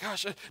 Oh my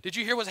gosh, did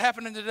you hear what's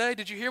happening today?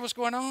 Did you hear what's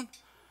going on?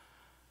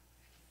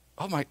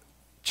 Oh my,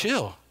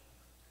 chill.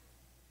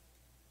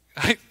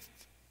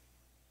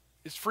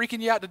 It's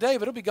freaking you out today,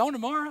 but it'll be gone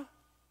tomorrow.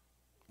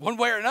 One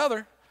way or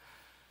another.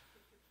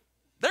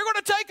 They're going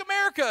to take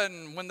America.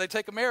 And when they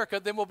take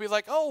America, then we'll be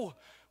like, oh,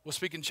 we'll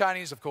speak in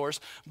Chinese, of course,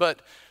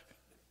 but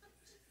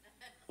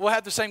we'll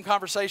have the same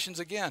conversations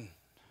again.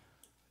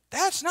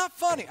 That's not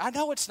funny. I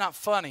know it's not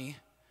funny.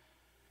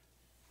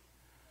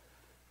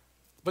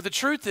 But the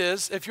truth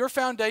is, if your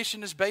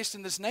foundation is based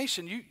in this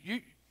nation, you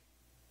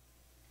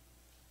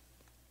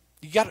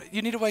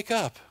need to wake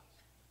up.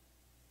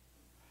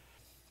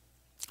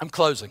 I'm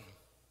closing.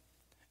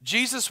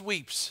 Jesus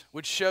weeps,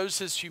 which shows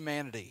his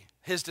humanity,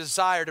 his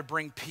desire to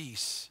bring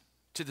peace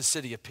to the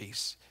city of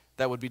peace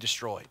that would be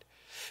destroyed.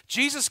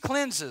 Jesus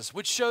cleanses,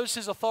 which shows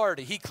his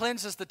authority. He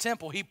cleanses the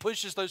temple. He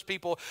pushes those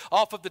people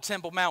off of the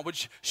Temple Mount,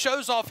 which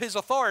shows off his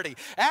authority.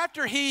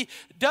 After he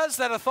does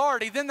that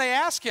authority, then they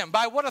ask him,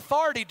 by what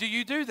authority do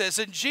you do this?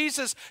 And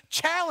Jesus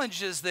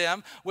challenges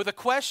them with a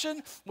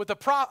question, with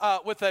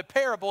a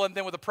parable, and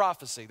then with a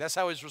prophecy. That's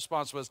how his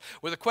response was.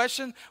 With a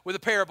question, with a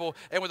parable,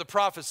 and with a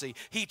prophecy.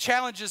 He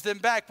challenges them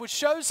back, which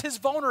shows his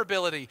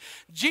vulnerability.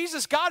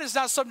 God is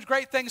not some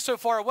great thing so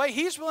far away.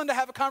 He's willing to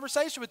have a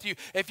conversation with you.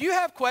 If you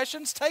have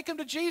questions, take them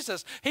to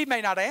Jesus. He may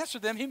not answer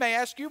them. He may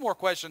ask you more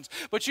questions,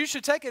 but you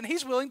should take it, and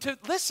he's willing to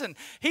listen.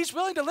 He's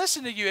willing to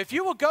listen to you. If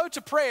you will go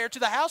to prayer, to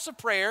the house of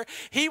prayer,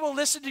 he will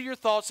listen to your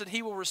thoughts and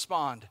he will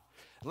respond.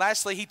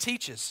 Lastly, he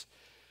teaches.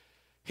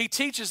 He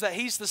teaches that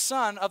he's the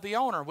son of the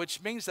owner,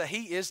 which means that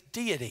he is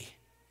deity.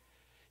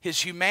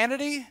 His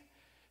humanity,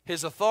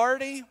 his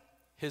authority,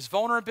 his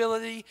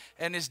vulnerability,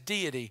 and his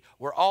deity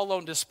were all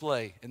on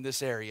display in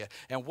this area.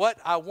 And what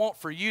I want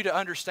for you to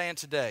understand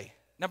today.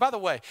 Now, by the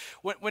way,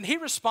 when he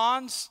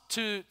responds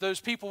to those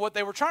people, what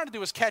they were trying to do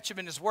was catch him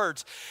in his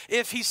words.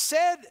 If he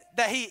said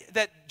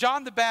that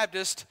John the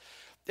Baptist,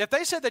 if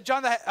they said that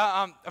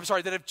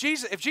if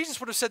Jesus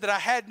would have said that I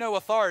had no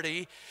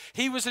authority,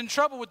 he was in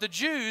trouble with the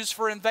Jews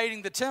for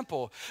invading the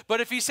temple.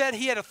 But if he said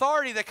he had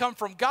authority that come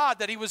from God,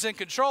 that he was in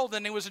control,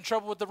 then he was in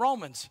trouble with the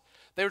Romans.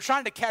 They were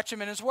trying to catch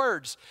him in his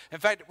words. In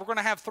fact, we're going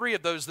to have 3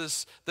 of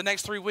those. The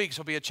next 3 weeks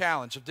will be a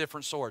challenge of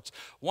different sorts.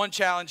 One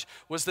challenge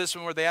was this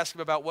one where they asked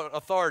him about what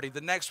authority. The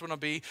next one will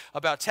be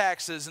about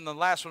taxes, and the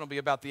last one will be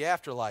about the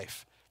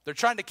afterlife. They're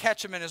trying to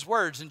catch him in his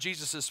words, and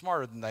Jesus is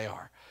smarter than they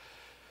are.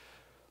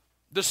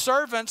 The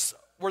servants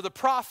were the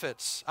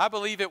prophets. I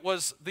believe it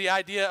was the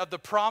idea of the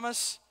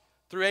promise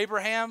through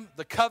Abraham,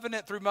 the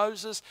covenant through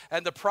Moses,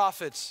 and the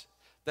prophets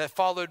that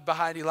followed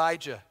behind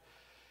Elijah.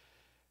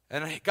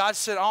 And God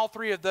sent all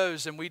 3 of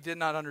those, and we did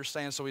not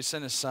understand, so he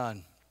sent his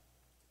son.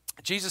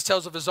 Jesus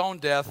tells of his own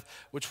death,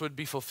 which would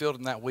be fulfilled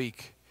in that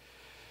week.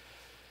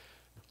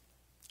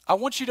 I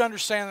want you to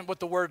understand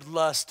what the word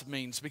lust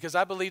means, because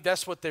I believe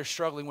that's what they're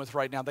struggling with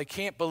right now. They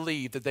can't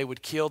believe that they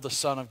would kill the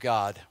Son of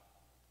God.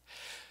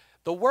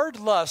 The word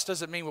lust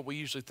doesn't mean what we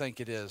usually think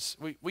it is.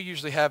 We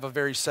usually have a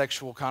very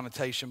sexual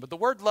connotation, but the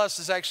word lust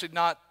is actually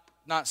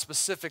not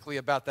specifically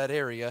about that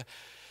area.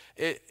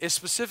 It is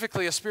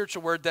specifically a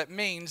spiritual word that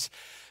means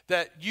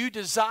that you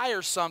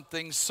desire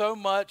something so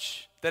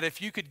much that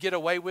if you could get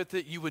away with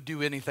it, you would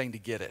do anything to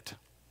get it.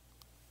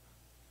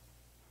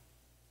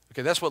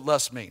 Okay, that's what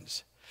lust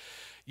means.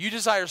 You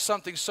desire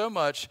something so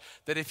much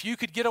that if you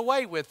could get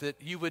away with it,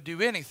 you would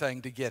do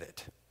anything to get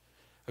it.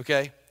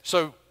 Okay?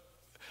 So,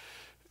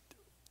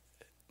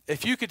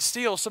 if you could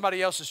steal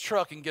somebody else's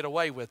truck and get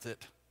away with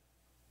it,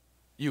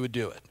 you would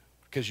do it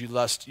because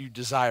you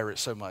desire it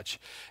so much.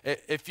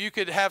 If you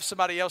could have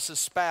somebody else's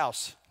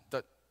spouse,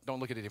 don't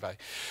look at anybody,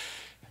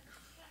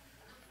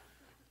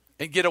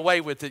 and get away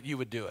with it, you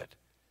would do it.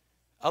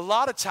 A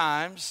lot of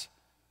times,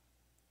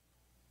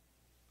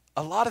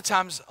 a lot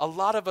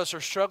of us are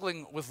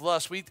struggling with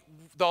lust.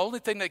 The only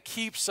thing that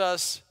keeps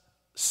us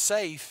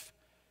safe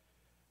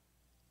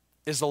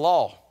is the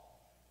law.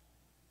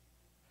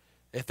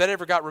 If that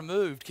ever got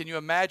removed, can you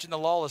imagine the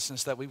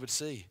lawlessness that we would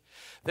see?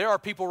 There are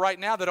people right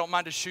now that don't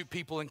mind to shoot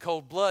people in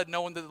cold blood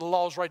knowing that the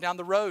law is right down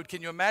the road.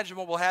 Can you imagine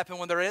what will happen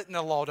when there isn't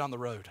a law down the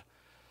road?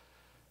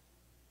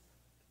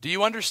 Do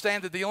you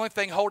understand that the only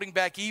thing holding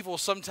back evil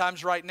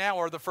sometimes right now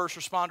are the first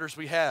responders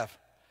we have?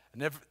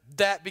 And if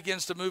that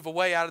begins to move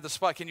away out of the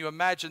spot, can you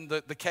imagine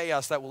the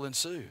chaos that will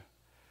ensue?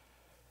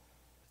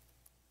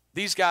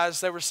 These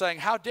guys, they were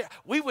saying,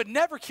 we would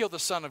never kill the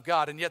Son of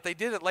God, and yet they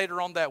did it later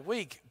on that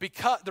week.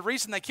 Because the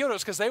reason they killed him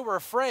was because they were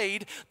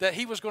afraid that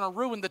he was going to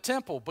ruin the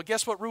temple. But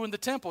guess what ruined the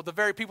temple? The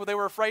very people they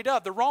were afraid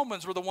of. The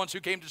Romans were the ones who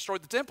came to destroy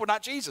the temple,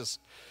 not Jesus.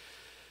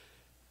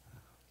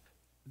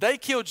 They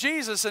killed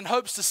Jesus in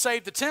hopes to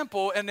save the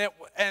temple,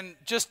 and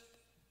just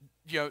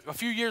a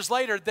few years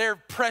later, their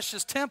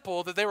precious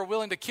temple that they were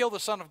willing to kill the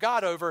Son of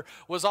God over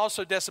was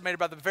also decimated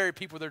by the very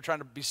people they're trying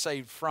to be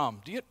saved from.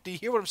 Do you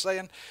hear what I'm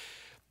saying?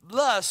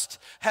 Lust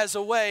has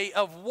a way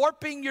of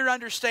warping your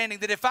understanding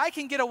that if I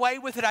can get away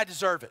with it, I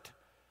deserve it.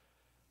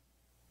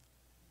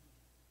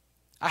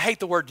 I hate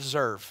the word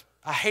deserve.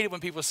 I hate it when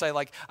people say,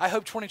 like, I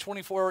hope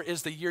 2024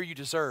 is the year you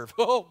deserve.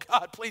 Oh,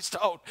 God, please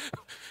don't.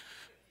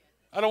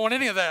 I don't want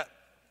any of that.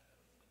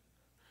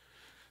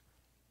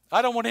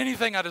 I don't want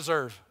anything I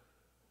deserve.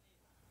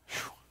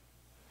 Whew.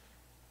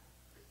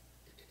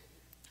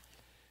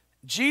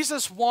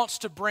 Jesus wants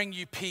to bring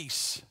you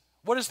peace.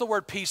 What does the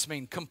word peace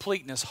mean?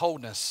 Completeness,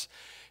 wholeness.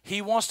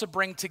 He wants to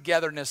bring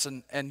togetherness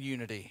and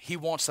unity. He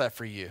wants that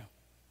for you.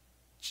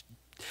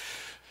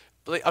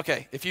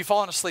 Okay, if you've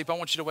fallen asleep, I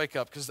want you to wake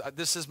up because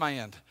this is my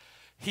end.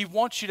 He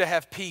wants you to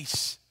have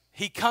peace.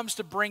 He comes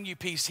to bring you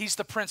peace. He's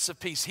the Prince of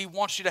Peace. He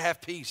wants you to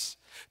have peace.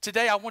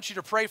 Today, I want you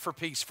to pray for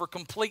peace, for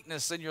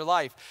completeness in your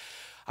life.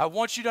 I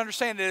want you to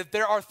understand that if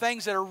there are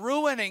things that are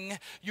ruining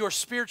your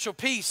spiritual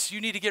peace,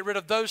 you need to get rid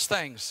of those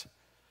things.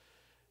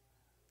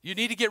 You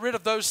need to get rid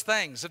of those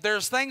things. If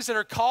there's things that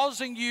are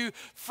causing you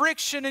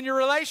friction in your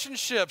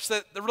relationships,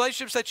 the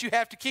relationships that you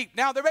have to keep.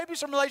 Now, there may be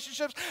some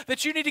relationships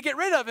that you need to get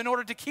rid of in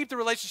order to keep the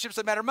relationships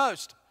that matter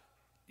most.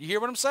 You hear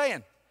what I'm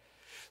saying?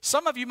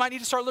 Some of you might need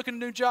to start looking at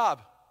a new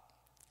job.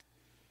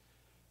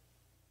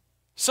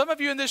 Some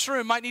of you in this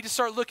room might need to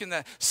start looking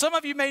at that. Some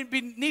of you may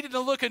be needing to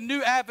look at a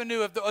new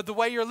avenue of the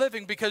way you're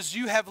living because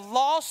you have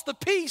lost the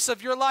peace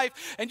of your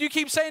life and you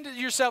keep saying to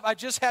yourself, I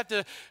just have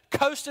to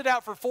coast it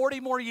out for 40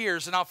 more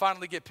years and I'll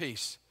finally get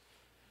peace.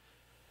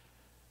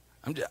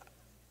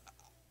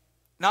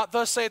 Not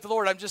thus saith the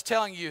Lord, I'm just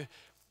telling you,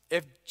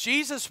 if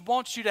Jesus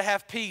wants you to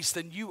have peace,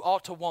 then you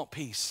ought to want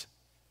peace.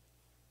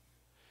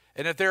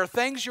 And if there are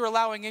things you're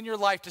allowing in your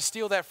life to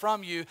steal that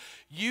from you,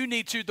 you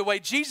need to, the way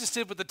Jesus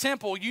did with the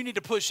temple, you need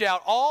to push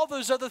out all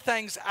those other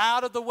things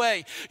out of the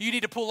way. You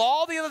need to pull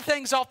all the other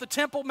things off the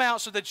Temple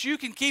Mount so that you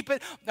can keep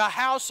it a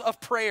house of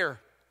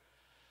prayer.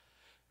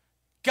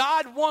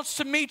 God wants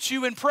to meet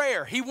you in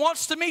prayer. He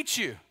wants to meet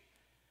you.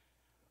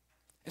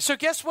 And so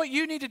guess what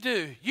you need to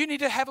do? You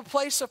need to have a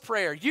place of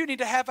prayer. You need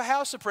to have a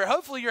house of prayer.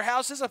 Hopefully your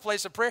house is a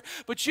place of prayer,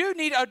 but you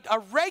need a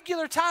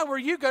regular time where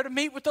you go to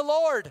meet with the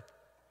Lord.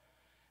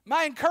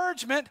 My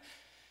encouragement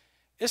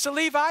is to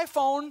leave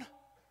iPhone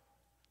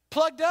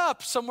plugged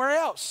up somewhere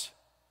else.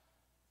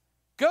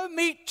 Go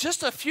meet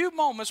just a few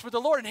moments with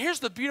the Lord. And here's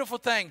the beautiful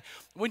thing.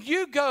 When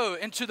you go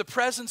into the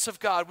presence of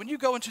God, when you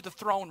go into the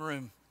throne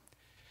room,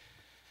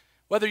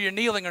 whether you're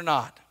kneeling or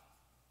not,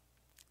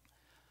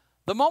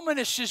 the moment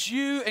it's just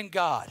you and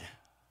God.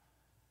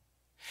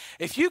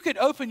 If you could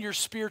open your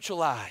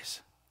spiritual eyes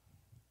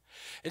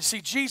and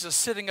see Jesus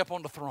sitting up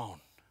on the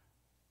throne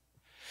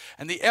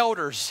and the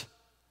elders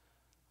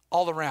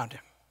all around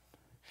him,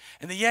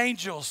 and the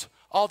angels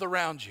all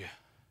around you,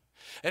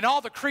 and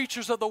all the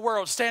creatures of the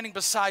world standing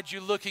beside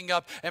you looking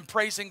up and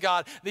praising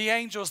God. The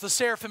angels, the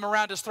seraphim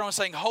around his throne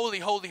saying, holy,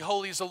 holy,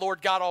 holy is the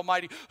Lord God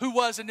Almighty, who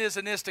was and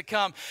is to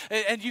come.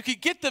 And you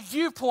could get the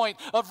viewpoint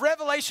of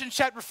Revelation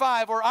chapter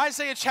 5 or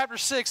Isaiah chapter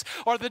 6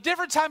 or the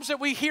different times that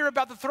we hear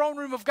about the throne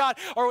room of God,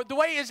 or the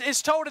way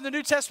it's told in the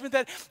New Testament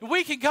that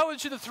we can go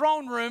into the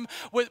throne room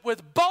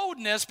with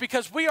boldness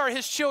because we are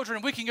his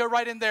children. We can go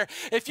right in there.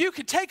 If you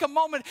could take a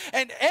moment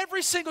and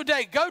every single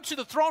day go to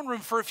the throne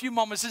room for a few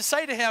moments and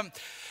say to him,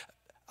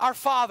 our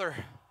Father,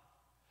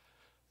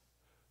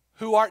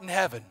 who art in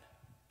heaven,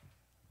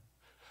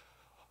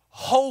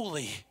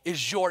 holy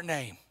is your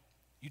name.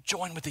 You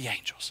join with the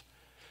angels.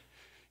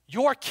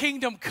 Your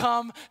kingdom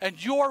come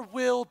and your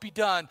will be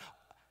done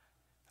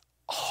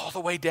all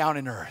the way down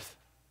in earth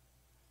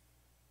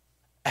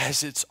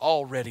as it's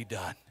already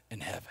done in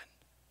heaven.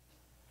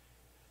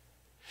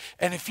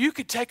 And if you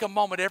could take a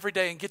moment every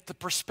day and get the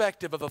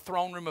perspective of the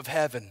throne room of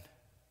heaven,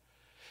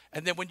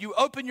 and then when you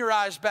open your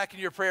eyes back in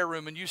your prayer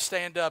room and you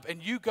stand up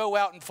and you go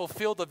out and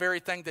fulfill the very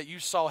thing that you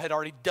saw had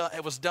already done,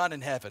 it was done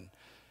in heaven.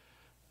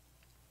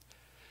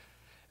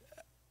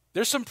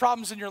 There's some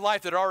problems in your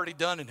life that are already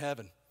done in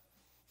heaven.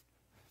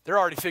 They're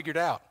already figured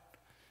out.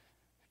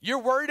 You're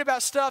worried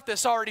about stuff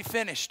that's already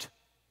finished.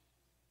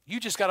 You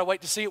just got to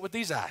wait to see it with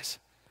these eyes.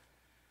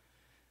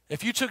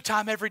 If you took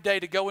time every day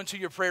to go into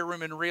your prayer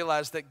room and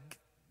realize that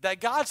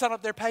God's not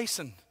up there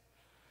pacing.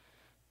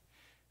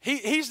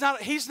 He's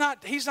not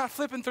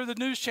flipping through the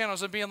news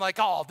channels and being like,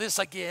 oh, this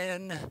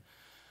again.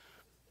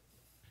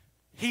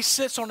 He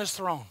sits on his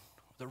throne,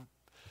 the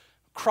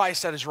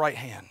Christ at his right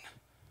hand.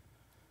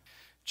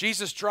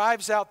 Jesus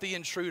drives out the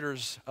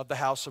intruders of the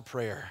house of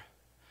prayer.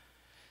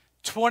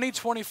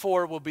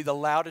 2024 will be the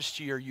loudest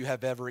year you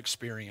have ever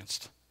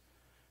experienced.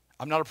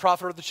 I'm not a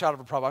prophet or the child of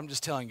a prophet. I'm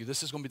just telling you,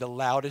 this is going to be the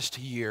loudest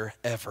year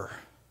ever.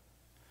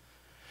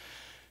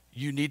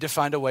 You need to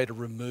find a way to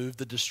remove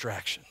the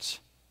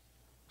distractions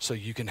so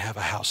you can have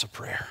a house of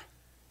prayer.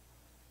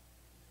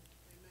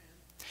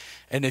 Amen.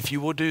 And if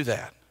you will do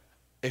that,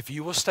 if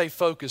you will stay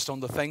focused on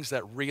the things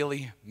that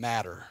really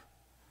matter,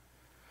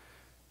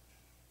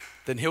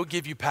 then he'll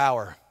give you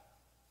power.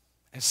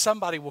 And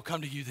somebody will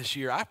come to you this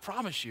year, I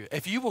promise you.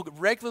 If you will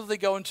regularly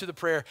go into the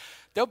prayer,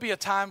 there'll be a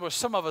time where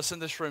some of us in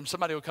this room,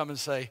 somebody will come and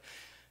say,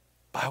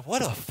 by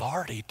what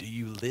authority do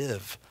you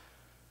live?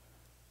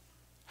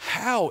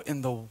 How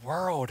in the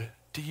world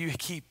do you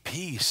keep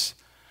peace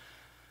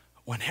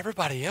when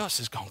everybody else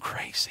has gone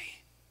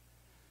crazy?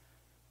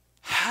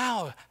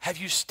 How have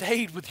you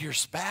stayed with your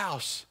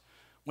spouse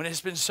when it's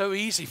been so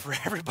easy for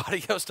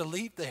everybody else to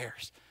leave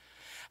theirs?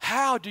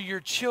 How do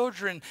your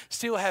children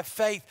still have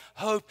faith,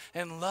 hope,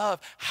 and love?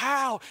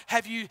 How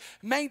have you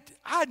made,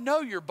 I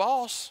know your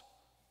boss.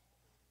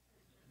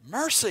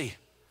 Mercy.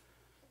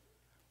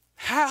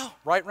 How,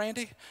 right,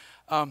 Randy?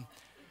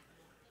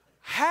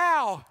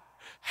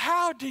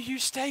 How do you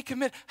stay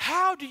committed?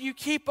 How do you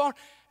keep on?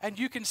 And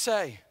you can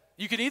say,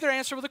 you can either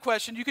answer with a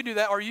question, you can do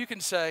that, or you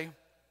can say,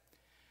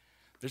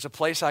 there's a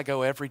place I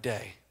go every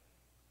day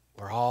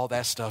where all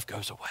that stuff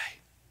goes away.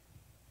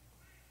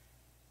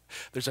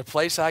 There's a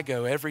place I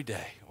go every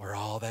day where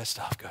all that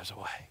stuff goes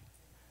away.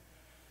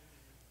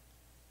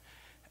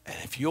 And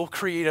if you'll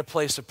create a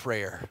place of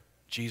prayer,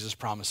 Jesus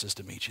promises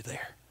to meet you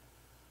there.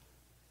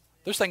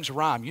 Those things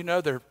rhyme. You know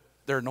they're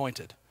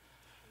anointed.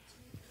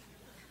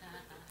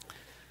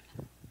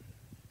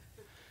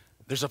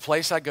 There's a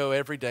place I go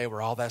every day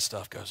where all that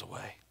stuff goes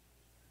away.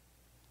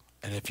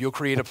 And if you'll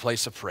create a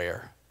place of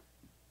prayer,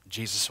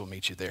 Jesus will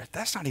meet you there.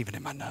 That's not even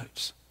in my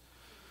notes.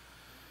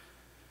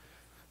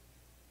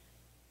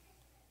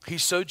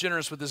 He's so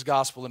generous with his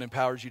gospel and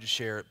empowers you to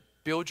share it.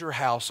 Build your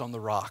house on the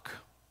rock,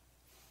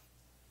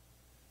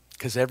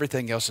 because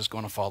everything else is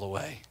going to fall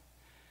away.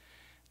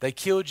 They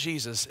killed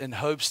Jesus in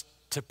hopes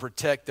to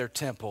protect their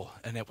temple,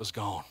 and it was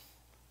gone.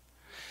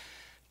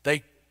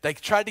 They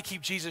tried to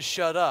keep Jesus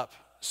shut up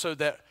so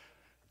that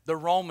the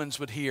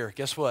Romans would hear.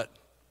 Guess what?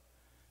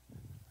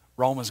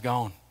 Rome is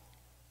gone.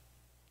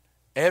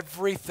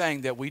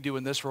 Everything that we do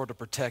in this world to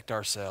protect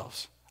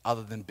ourselves,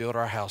 other than build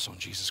our house on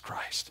Jesus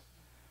Christ,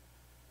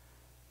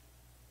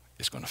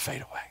 is going to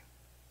fade away.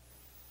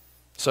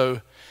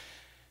 So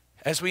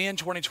as we end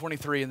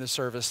 2023 in this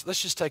service,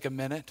 let's just take a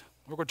minute.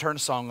 We're going to turn a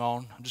song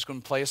on. I'm just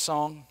going to play a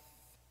song.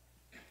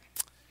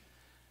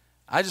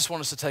 I just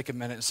want us to take a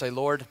minute and say,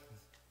 Lord,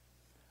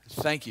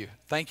 thank you.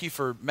 Thank you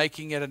for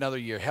making it another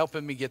year,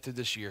 helping me get through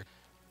this year.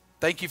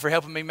 Thank you for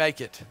helping me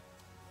make it.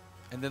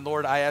 And then,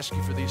 Lord, I ask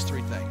you for these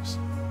three things.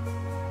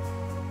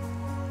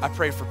 I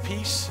pray for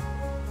peace.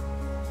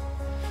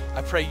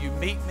 I pray you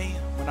meet me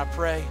when I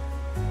pray.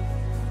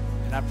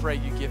 And I pray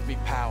you give me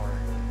power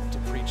to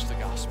preach the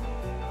gospel.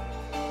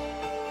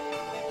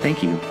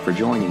 Thank you for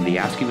joining the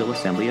Askewville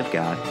Assembly of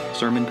God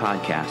Sermon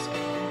Podcast.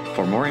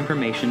 For more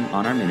information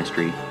on our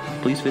ministry,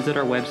 please visit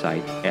our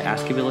website at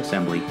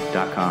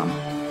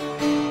askewvilleassembly.com.